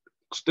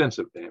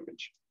extensive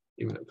damage,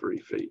 even at 3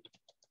 feet.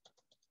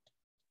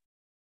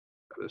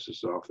 This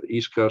is off the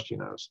East Coast of the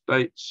United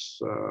States,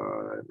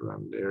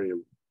 around the area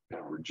of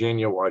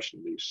Virginia,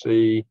 Washington,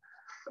 D.C.,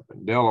 up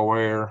in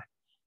Delaware.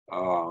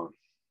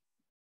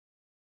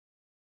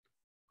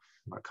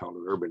 I call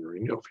it urban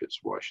renewal if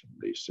it's Washington,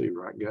 D.C.,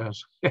 right,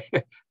 guys?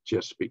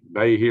 Chesapeake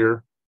Bay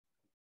here.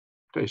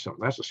 Tell you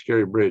something, that's a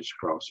scary bridge to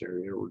cross here.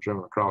 You know, we're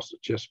driven across the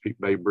Chesapeake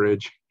Bay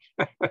Bridge.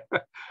 The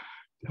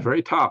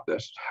very top,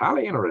 that's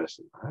highly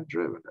interesting. I've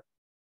driven it.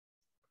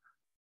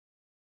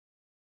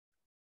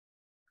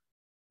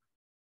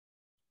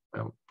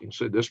 Well, you can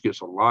see this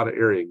gets a lot of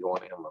area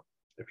going inland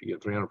if you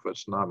get 300-foot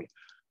tsunami.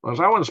 Well,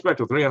 I wouldn't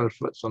expect a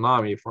 300-foot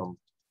tsunami from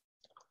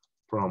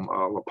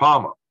La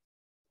Palma,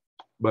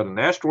 but an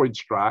asteroid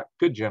strike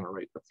could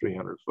generate a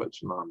 300-foot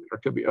tsunami. There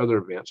could be other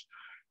events.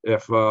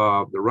 If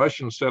the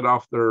Russians set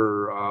off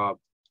their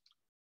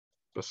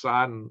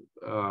Poseidon,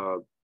 their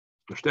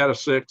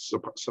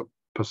Status-6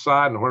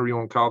 Poseidon, whatever you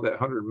want to call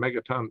that, 100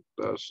 megaton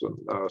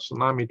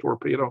tsunami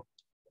torpedo,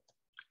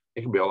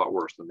 it could be a lot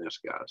worse than this,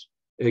 guys.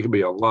 It could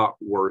be a lot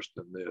worse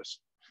than this.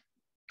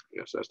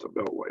 Yes, that's the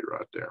Beltway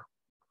right there.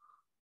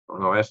 Oh,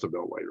 no, that's the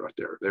Beltway right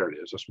there. There it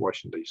is. That's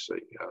Washington, D.C.,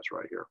 guys,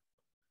 right here.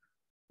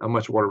 How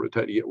much water would it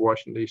take to get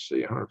Washington, D.C.?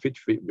 150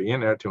 feet would be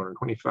in there,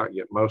 225,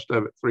 get most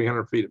of it.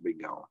 300 feet would be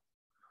gone.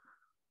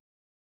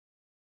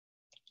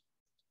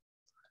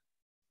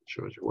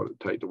 Shows you what it'd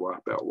take to wipe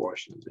out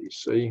Washington,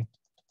 D.C.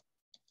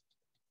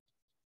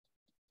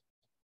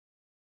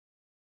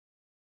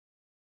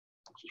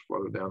 This is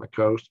further down the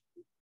coast.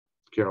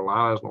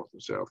 Carolinas, North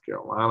and South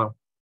Carolina.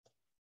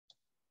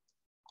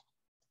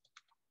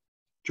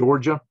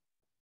 Georgia.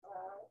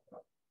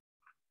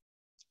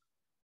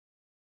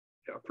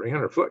 Yeah,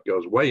 300 foot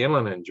goes way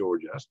inland in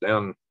Georgia. That's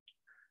down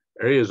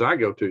areas I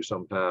go to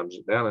sometimes,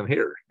 down in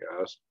here,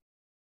 guys.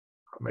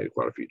 I made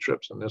quite a few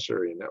trips in this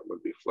area and that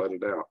would be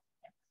flooded out.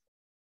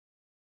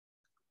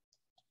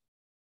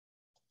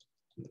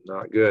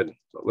 Not good.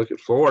 But look at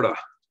Florida.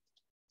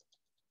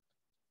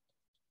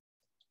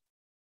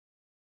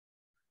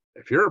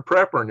 If you're a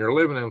prepper and you're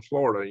living in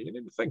Florida, you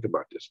need to think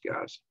about this,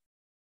 guys.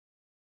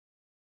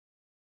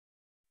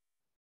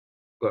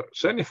 Look,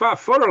 75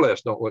 foot or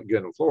less don't look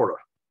good in Florida.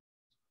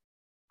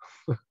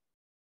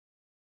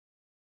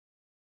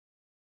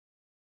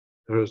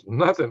 There's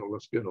nothing that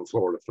looks good in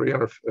Florida.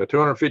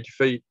 250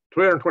 feet,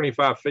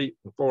 225 feet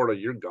in Florida,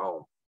 you're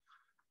gone.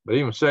 But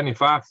even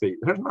 75 feet,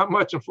 there's not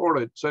much in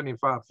Florida at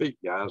 75 feet,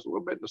 guys. A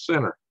little bit in the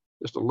center,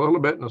 just a little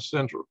bit in the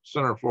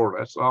center of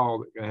Florida. That's all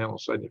that can handle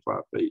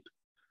 75 feet.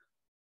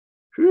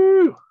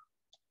 Whew.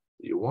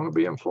 You want to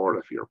be in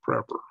Florida if you're a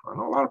prepper. I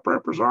know a lot of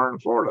preppers are in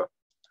Florida.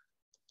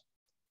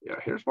 Yeah,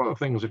 here's one of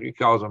the things that could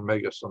cause a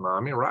mega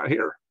tsunami right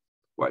here.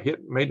 What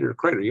hit major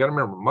crater? You got to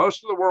remember,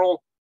 most of the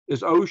world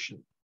is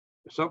ocean.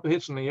 If something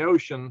hits in the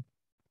ocean,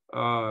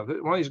 one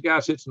of these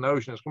guys hits in the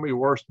ocean, it's going to be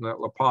worse than that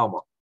La Palma.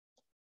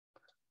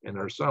 And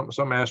there's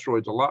some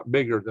asteroids a lot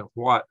bigger than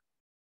what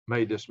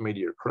made this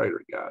meteor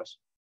crater, guys.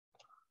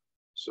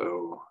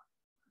 So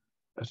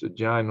that's a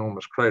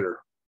ginormous crater.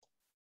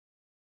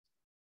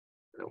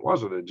 It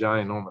wasn't a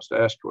ginormous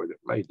asteroid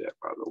that made that,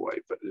 by the way,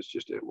 but it's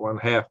just at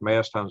 1/2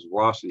 mass times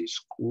velocity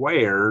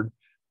squared.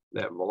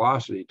 That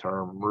velocity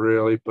term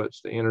really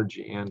puts the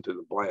energy into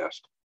the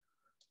blast.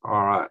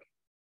 All right.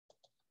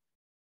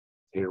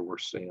 Here we're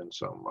seeing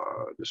some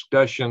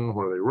discussion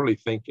where they're really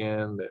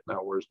thinking that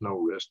now there's no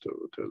risk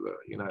to the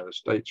United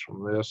States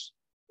from this.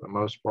 For the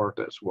most part,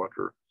 that's what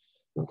they're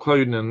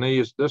including in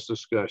this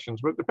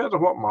discussions, but it depends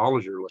on what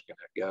models you're looking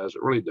at, guys.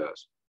 It really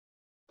does.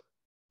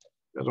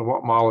 Depends on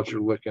what models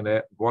you're looking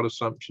at, what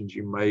assumptions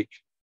you make.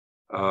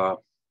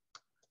 But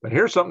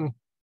here's something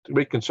to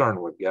be concerned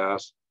with,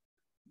 guys.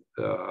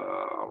 I don't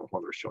know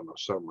why they're showing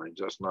those submarines.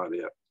 That's not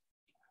it.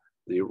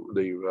 The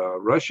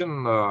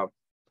Russian,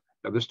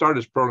 they started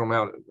this program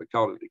out, they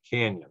called it the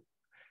Canyon.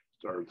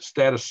 Or the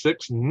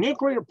Status-6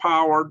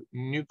 nuclear-powered,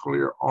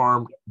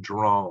 nuclear-armed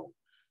drone.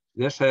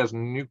 This has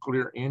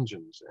nuclear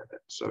engines in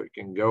it, so it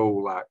can go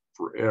like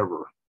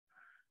forever.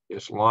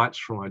 It's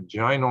launched from a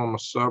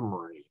ginormous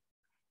submarine.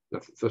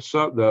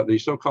 The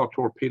so-called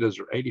torpedoes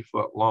are 80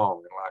 foot long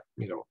and like,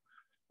 you know,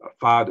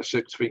 5 to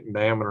 6 feet in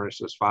diameter. It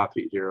says 5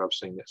 feet here. I've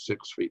seen it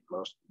 6 feet,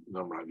 most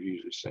number I've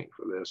usually seen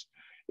for this.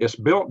 It's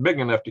built big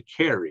enough to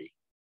carry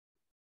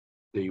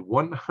the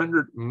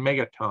 100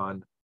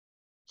 megaton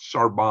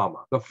Tsar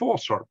Boma, the full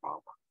Tsar Boma,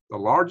 the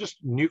largest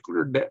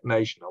nuclear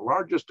detonation, the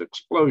largest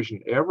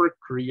explosion ever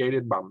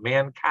created by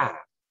mankind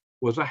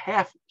was a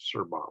half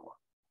Tsar Boma.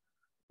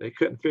 They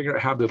couldn't figure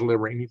out how to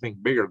deliver anything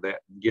bigger than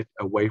that and get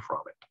away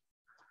from it.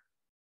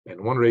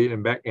 And one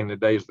reason, back in the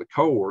days of the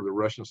Cold War, the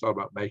Russians thought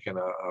about making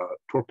a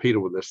torpedo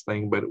with this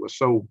thing, but it was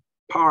so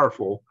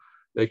powerful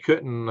they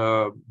couldn't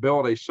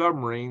build a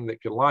submarine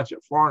that could launch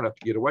it far enough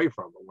to get away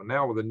from them. Well,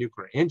 now with the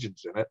nuclear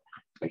engines in it,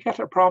 they got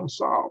that problem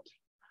solved.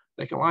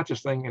 They can launch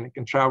this thing and it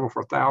can travel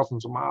for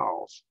thousands of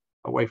miles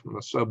away from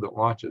the sub that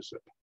launches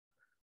it.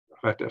 In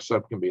fact, that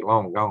sub can be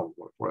long gone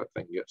before that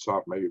thing gets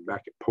off, maybe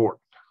back at port.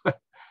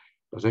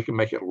 Because they can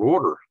make it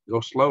loiter, go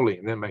slowly,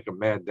 and then make a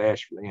mad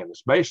dash for the end.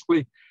 It's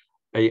basically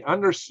a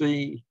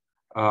undersea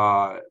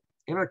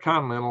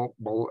intercontinental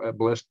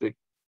ballistic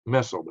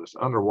missile, but it's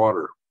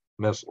underwater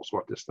missiles,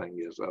 what this thing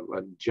is, of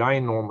a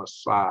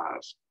ginormous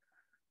size,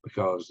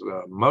 because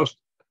most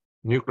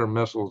nuclear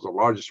missiles, the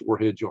largest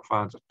warheads you'll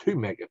find is a 2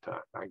 megaton.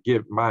 I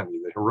mind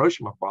you, the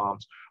Hiroshima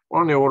bombs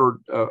were on the order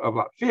of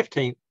like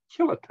 15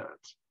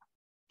 kilotons.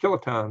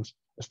 Kilotons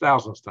is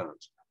thousands of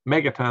tons.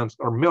 Megatons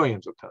are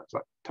millions of tons,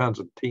 like tons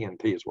of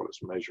TNT is what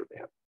it's measured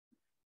in.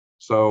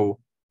 So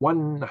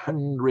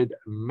 100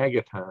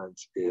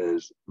 megatons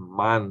is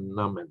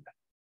mind-numbing.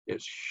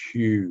 It's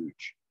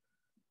huge.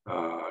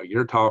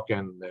 You're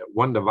talking that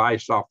one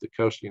device off the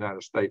coast of the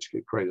United States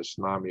could create a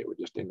tsunami. It would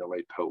just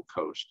inundate the whole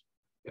coast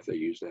if they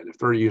use that. If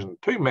they're using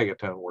 2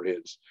 megaton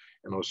warheads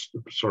in those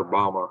Tsar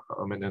Boma,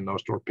 in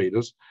those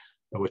torpedoes,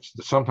 which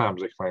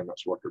sometimes they claim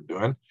that's what they're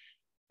doing,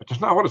 but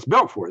that's not what it's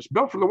built for. It's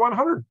built for the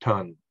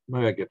 100-ton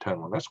megaton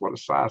one. That's what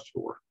it's sized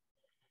for.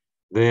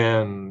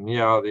 Then,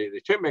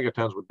 the 2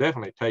 megatons would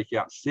definitely take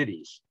out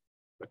cities,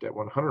 but that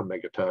 100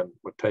 megaton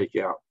would take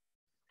out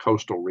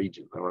coastal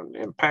regions and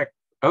impact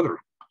other.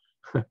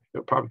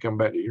 It'll probably come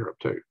back to Europe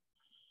too.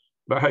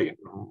 But hey,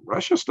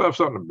 Russia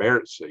stuff's on the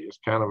Barents Sea. It's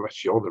kind of a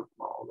shoulder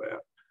from all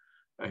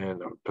that. And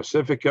the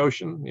Pacific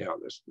Ocean,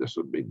 this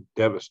would be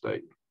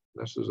devastating.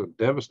 This is a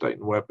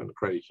devastating weapon to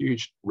create a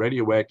huge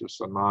radioactive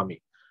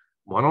tsunami.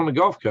 One on the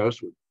Gulf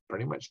Coast would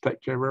pretty much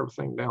take care of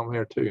everything down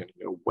there too, and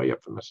go way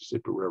up the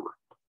Mississippi River.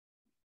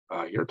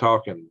 You're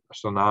talking a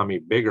tsunami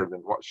bigger than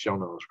what's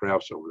shown on those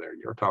graphs over there.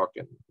 You're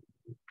talking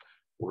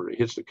where it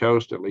hits the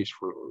coast, at least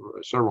for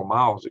several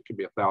miles, it could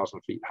be 1,000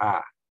 feet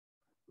high.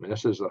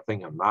 This is a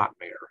thing of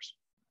nightmares.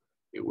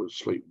 It would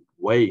sweep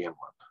way inland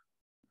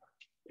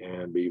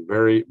and be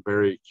very,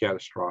 very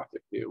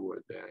catastrophic. It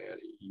would.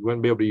 You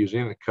wouldn't be able to use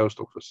any of the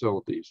coastal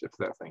facilities if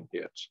that thing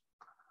hits.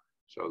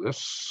 So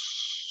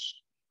this,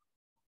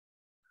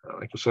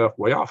 they can set up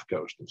way off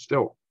coast and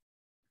still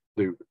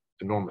do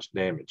enormous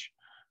damage.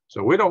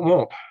 So we don't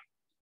want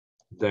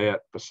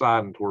that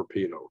Poseidon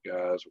torpedo,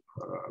 guys,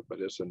 but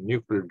it's a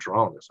nuclear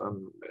drone. It's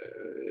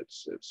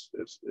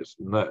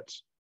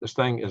nuts. This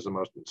thing is the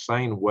most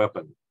insane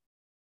weapon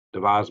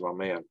devised by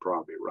man,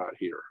 probably right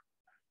here.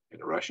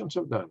 And the Russians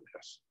have done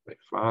this. They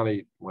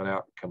finally went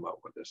out and come up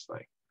with this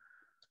thing.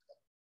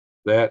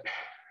 That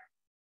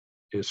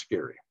is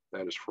scary.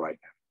 That is frightening.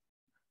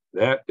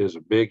 That is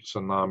a big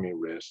tsunami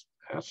risk.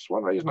 That's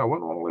one reason I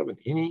wouldn't want to live in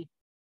any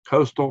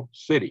coastal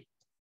city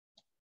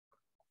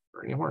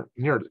or anywhere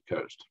near the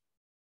coast.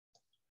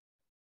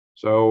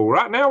 So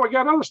right now we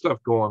got other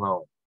stuff going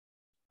on.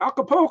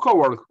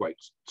 Acapulco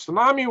earthquakes,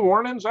 tsunami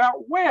warnings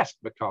out west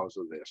because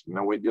of this.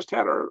 We just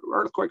had an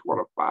earthquake,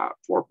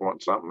 4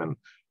 point something in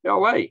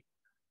LA.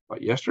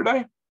 But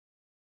yesterday,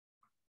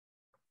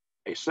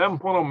 a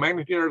 7.0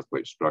 magnitude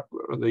earthquake struck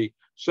the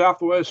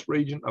southwest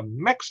region of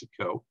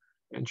Mexico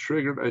and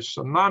triggered a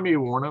tsunami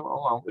warning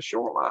along the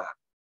shoreline.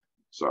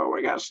 So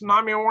we got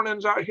tsunami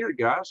warnings out here,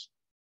 guys.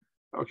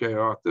 Okay,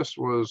 this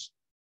was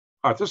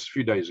a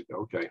few days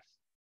ago. Okay,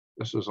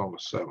 this is on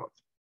the 7th.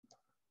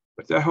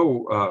 But that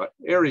whole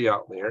area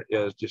out there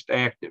is just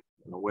active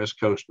on the West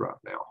Coast right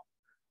now.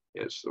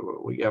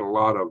 We got a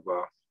lot of,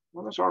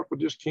 this article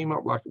just came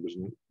up like it was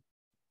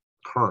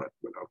current,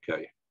 but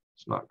okay,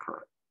 it's not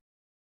current.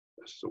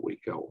 This is a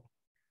week old.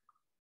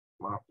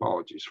 My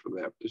apologies for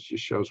that. This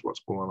just shows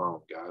what's going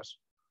on, guys.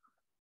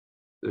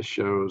 This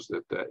shows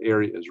that the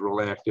area is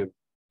real active.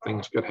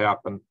 Things could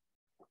happen.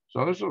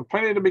 So there's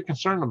plenty to be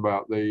concerned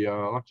about. Like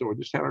I said, we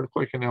just had an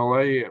earthquake in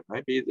LA, and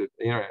maybe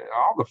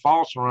all the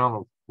faults around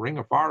the Ring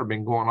of Fire have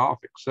been going off,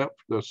 except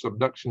for the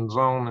subduction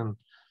zone in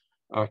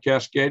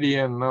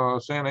Cascadia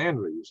and San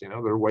Andreas.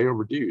 They're way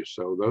overdue,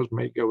 so those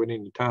may go at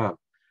any time.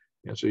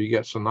 And so you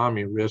got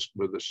tsunami risk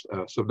with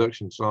the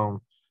subduction zone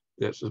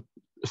that's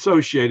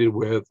associated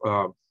with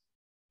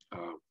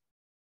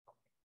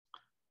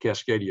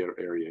Cascadia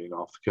area,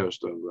 off the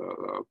coast of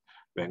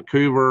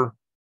Vancouver,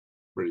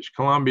 British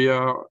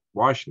Columbia,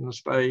 Washington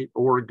State,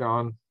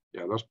 Oregon.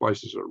 Yeah, those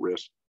places are at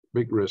risk,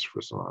 big risk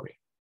for tsunami.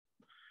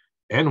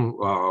 And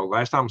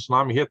last time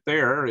tsunami hit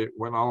there, it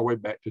went all the way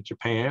back to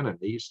Japan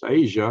and East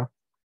Asia.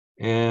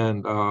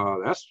 And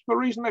that's the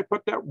reason they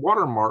put that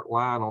watermark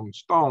line on the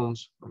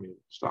stones.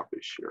 Stop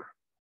this here.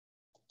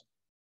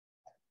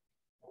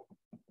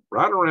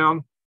 Right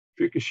around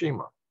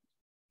Fukushima,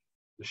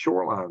 the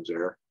shorelines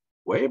there,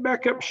 way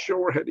back up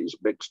shore, had these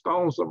big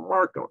stones that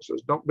mark on it.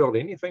 Says, don't build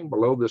anything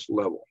below this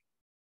level.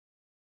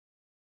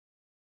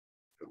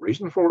 The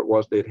reason for it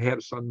was they'd had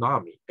a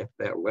tsunami at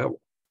that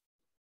level.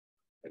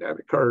 And that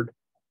occurred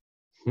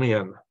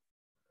when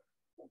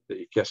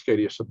the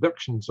Cascadia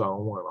subduction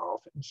zone went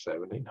off in the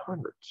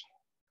 1700s.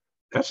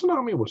 That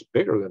tsunami was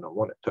bigger than the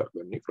one that took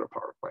the nuclear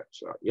power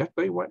plants out. Yet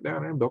they went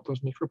down there and built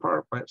those nuclear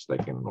power plants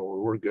thinking, well,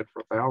 we're good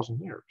for 1,000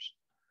 years.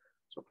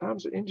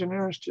 Sometimes the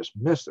engineers just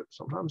miss it.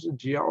 Sometimes the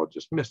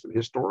geologists miss it.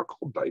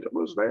 Historical data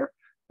was there.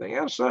 The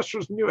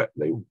ancestors knew it.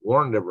 They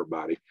warned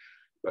everybody,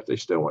 but they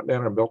still went down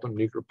there and built them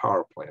nuclear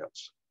power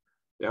plants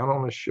down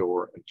on the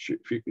shore in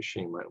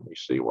Fukushima. And we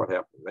see what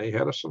happened. They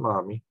had a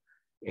tsunami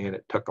and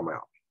it took them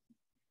out.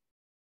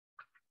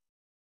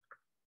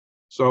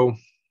 So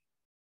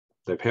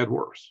they've had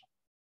worse.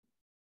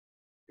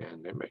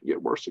 And they may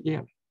get worse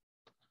again.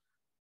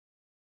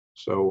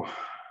 So,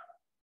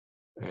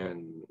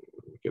 and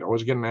you can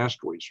always get an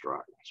asteroid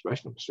strike,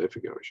 especially in the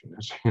Pacific Ocean.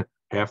 That's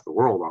half the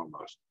world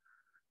almost.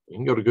 You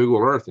can go to Google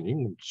Earth and you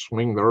can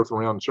swing the Earth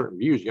around in certain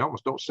views. You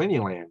almost don't see any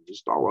land,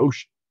 just all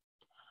ocean.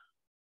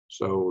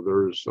 So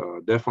there's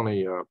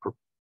definitely a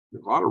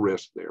lot of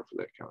risk there for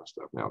that kind of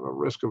stuff. Now, the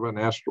risk of an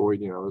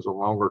asteroid, is a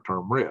longer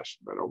term risk,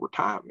 but over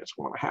time, it's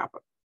going to happen.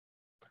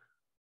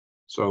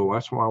 So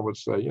that's why I would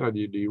say, do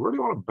you really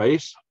want to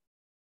base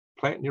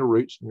planting your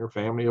roots in your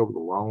family over the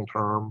long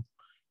term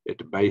at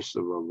the base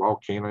of a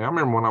volcano? I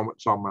remember when I went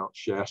and saw Mount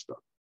Shasta.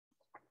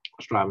 I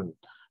was driving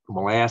from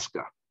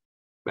Alaska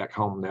back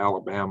home to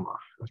Alabama.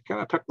 I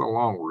kind of took the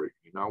long route.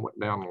 I went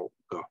down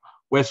the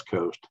West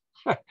Coast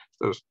instead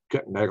of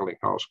cutting daggling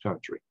across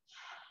country.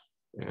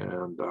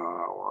 And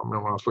I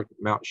remember when I was looking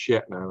at Mount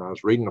Shetna and I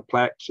was reading the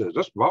plaque that says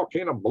this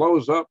volcano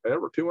blows up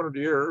every 200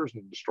 years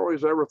and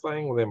destroys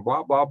everything within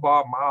blah, blah,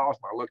 blah miles.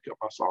 And I looked up,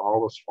 I saw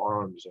all those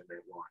farms in there.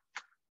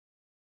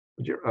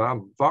 I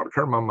thought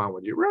occurred in my mind,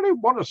 would you really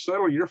want to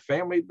settle your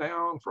family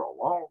down for a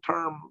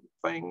long-term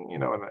thing,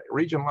 in a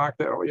region like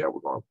that? Oh yeah,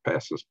 we're going to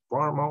pass this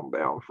farm on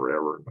down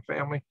forever in the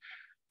family.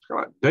 It's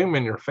kind of like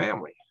dooming your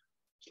family.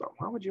 So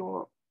why would you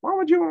want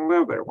to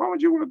live there? Why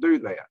would you want to do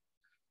that?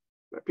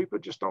 That people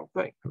just don't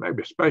think.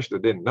 Maybe especially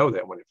didn't know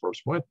that when they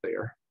first went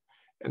there.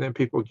 And then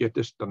people get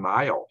this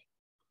denial.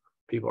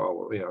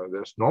 People,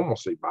 this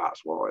normalcy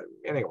bias. Well,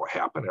 it ain't going to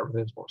happen.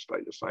 Everything's going to stay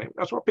the same.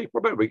 That's what people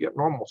do. We get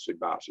normalcy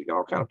bias. You got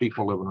all kind of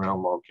people living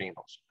around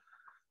volcanoes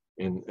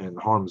in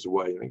harm's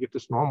way. And they get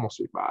this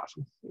normalcy bias.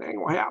 It ain't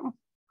going to happen.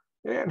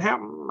 It ain't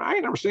happen. I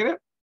ain't never seen it.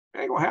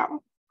 It ain't going to happen.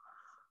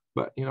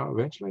 But,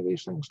 eventually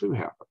these things do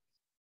happen.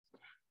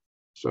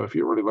 So if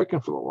you're really looking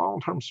for the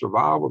long-term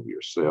survival of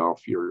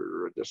yourself,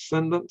 your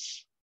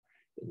descendants,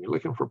 and you're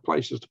looking for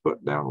places to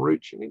put down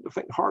roots, you need to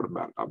think hard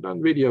about it. I've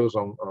done videos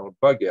on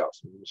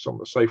Bugouts and some of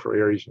the safer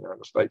areas in the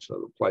United States and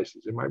other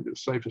places. It might be the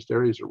safest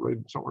areas are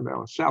really somewhere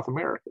down in South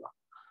America.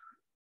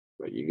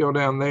 But you go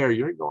down there,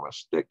 you're going to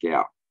stick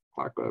out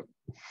like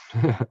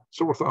a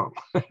sore thumb.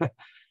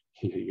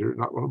 You're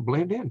not going to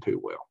blend in too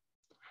well.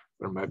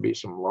 There may be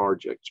some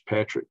large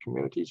expatriate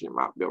communities you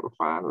might be able to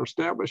find or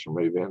establish and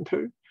move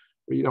into,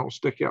 where you don't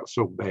stick out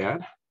so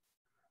bad.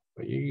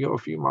 But you go a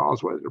few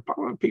miles away, there are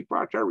probably people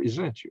out there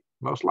resent you,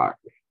 most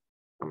likely.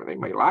 I mean, they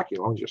may like you as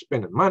long as you're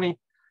spending money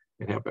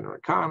and helping their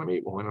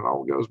economy. But when it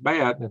all goes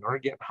bad and they're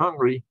getting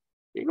hungry,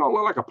 you're going to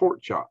look like a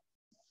pork chop.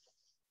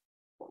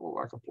 Look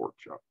like a pork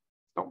chop.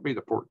 Don't be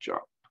the pork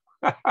chop.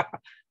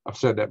 I've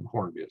said that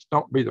before in videos.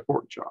 Don't be the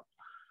pork chop.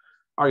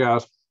 All right,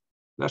 guys,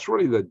 that's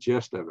really the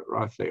gist of it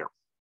right there.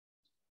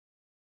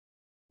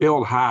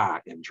 Build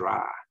high and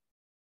dry.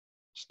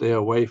 Stay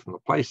away from the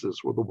places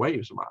where the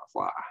waves might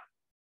fly.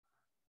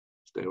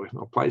 Stay away from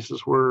the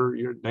places where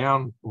you're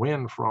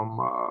downwind from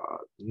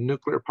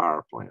nuclear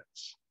power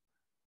plants,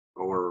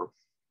 or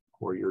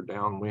where you're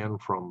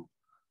downwind from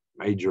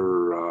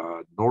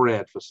major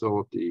NORAD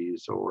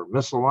facilities or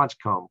missile launch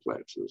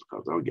complexes,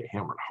 because they'll get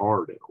hammered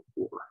hard in a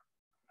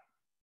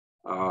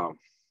war.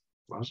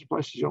 Those are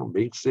places you want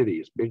big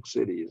cities.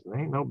 And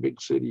there ain't no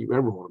big city you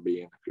ever want to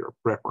be in if you're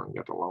a prepper and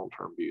got the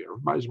long-term view.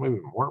 Everybody's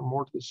moving more and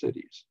more to the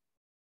cities.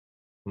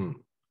 The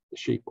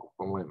sheeple,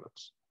 the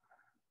limits.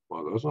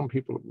 Well, those are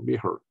people that will be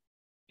hurt.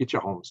 Get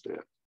your homestead.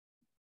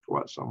 Go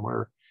out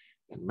somewhere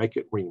and make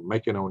it where you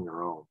make it on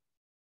your own.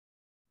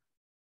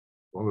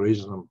 One of the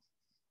reasons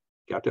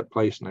I got that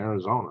place in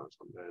Arizona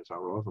is I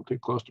wasn't too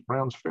close to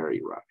Brown's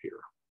Ferry right here.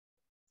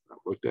 I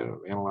looked at it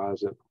and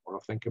analyzed it. The more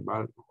I think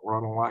about it, the more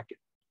I don't like it.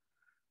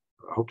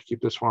 I hope to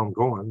keep this farm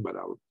going, but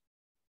I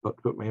would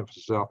put my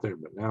emphasis out there.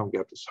 But now I've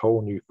got this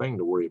whole new thing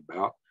to worry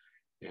about,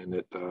 and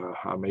that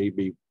I may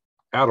be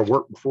out of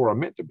work before I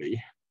meant to be,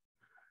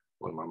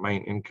 when my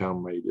main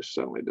income may just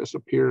suddenly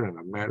disappear in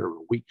a matter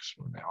of weeks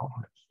from now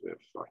if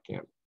I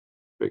can't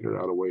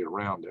figure out a way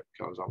around it,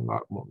 because I'm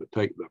not wanting to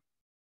take the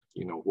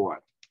what.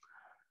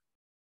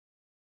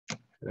 And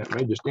that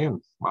may just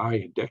end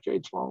my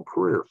decades-long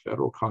career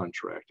federal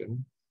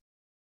contracting.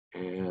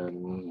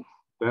 And if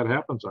that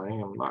happens, I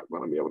am not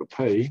going to be able to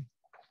pay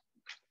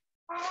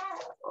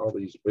all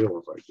these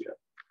bills I get.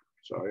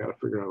 So I got to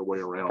figure out a way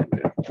around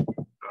that.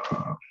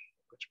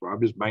 Which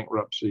probably is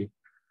bankruptcy.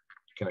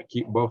 Can I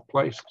keep both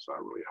places? I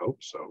really hope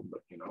so.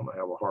 But, I'm going to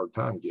have a hard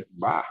time getting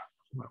by.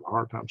 I'm going to have a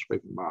hard time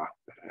scraping by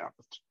if that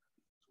happens. It's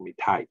going to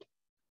be tight.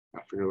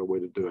 I figure out a way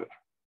to do it.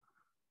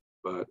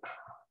 But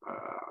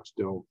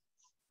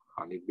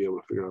I need to be able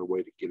to figure out a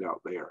way to get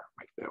out there,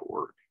 make that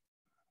work.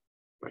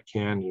 If I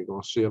can, you're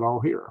going to see it all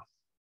here.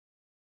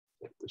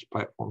 If this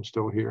platform's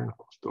still here,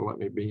 still let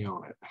me be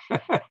on it.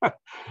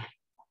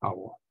 I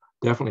will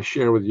definitely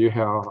share with you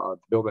how I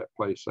build that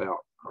place out,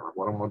 or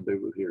what I'm going to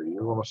do with here.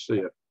 You're going to see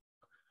it.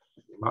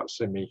 You might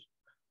see me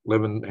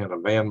living in a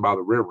van by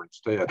the river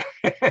instead,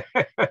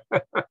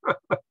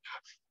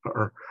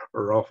 or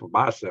off a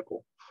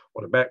bicycle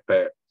with a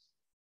backpack.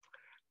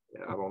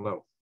 Yeah, I don't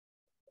know.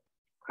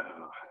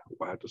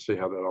 We'll have to see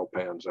how that all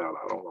pans out.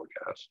 I don't know,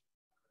 guys,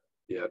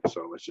 yet.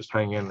 So let's just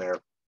hang in there.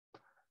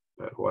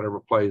 But whatever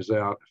plays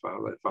out,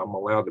 if I'm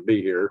allowed to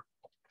be here,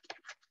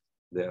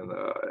 then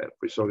if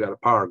we still got a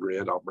power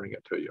grid, I'll bring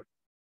it to you.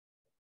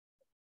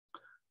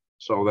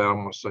 So that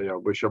I'm going to say, I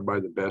wish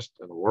everybody the best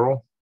in the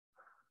world.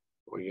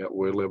 We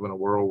live in a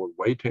world with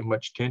way too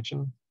much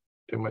tension,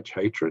 too much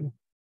hatred.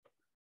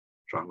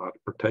 Try not to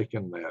partake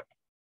in that.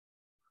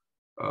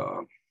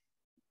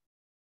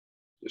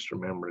 Just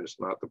remember, it's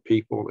not the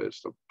people,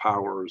 it's the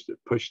powers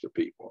that push the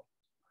people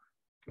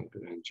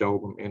and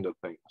jolt them into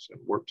things and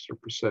warps their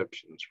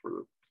perceptions for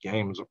the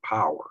games of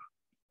power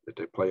that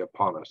they play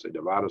upon us. They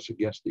divide us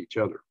against each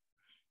other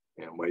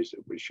in ways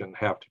that we shouldn't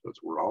have to, because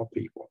we're all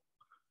people.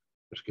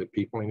 There's good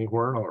people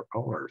anywhere on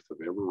earth of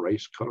every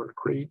race, color,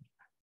 creed,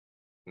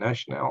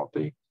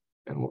 nationality,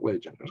 and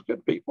religion. There's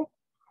good people.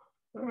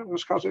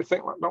 Just because they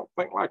don't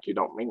think like you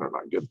don't mean they're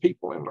not good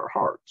people in their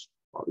hearts.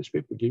 All these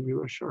people give you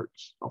their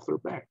shirts off their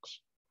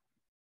backs.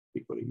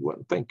 People you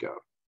wouldn't think of.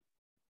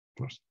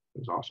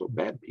 There's also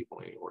bad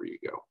people anywhere you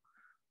go.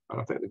 I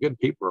don't think the good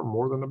people are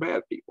more than the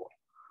bad people.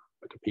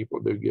 But the people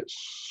do get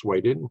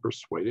swayed and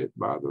persuaded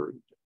by their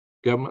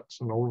governments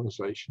and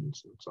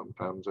organizations, and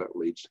sometimes that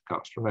leads to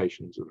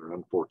consternations that are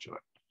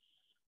unfortunate.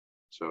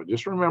 So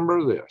just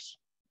remember this.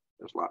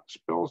 There's light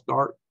dispels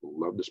dark,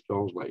 love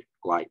dispels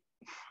light.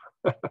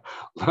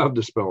 Love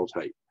dispels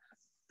hate.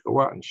 Go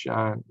out and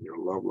shine your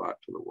love light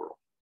to the world.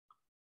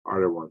 All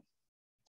right, everyone.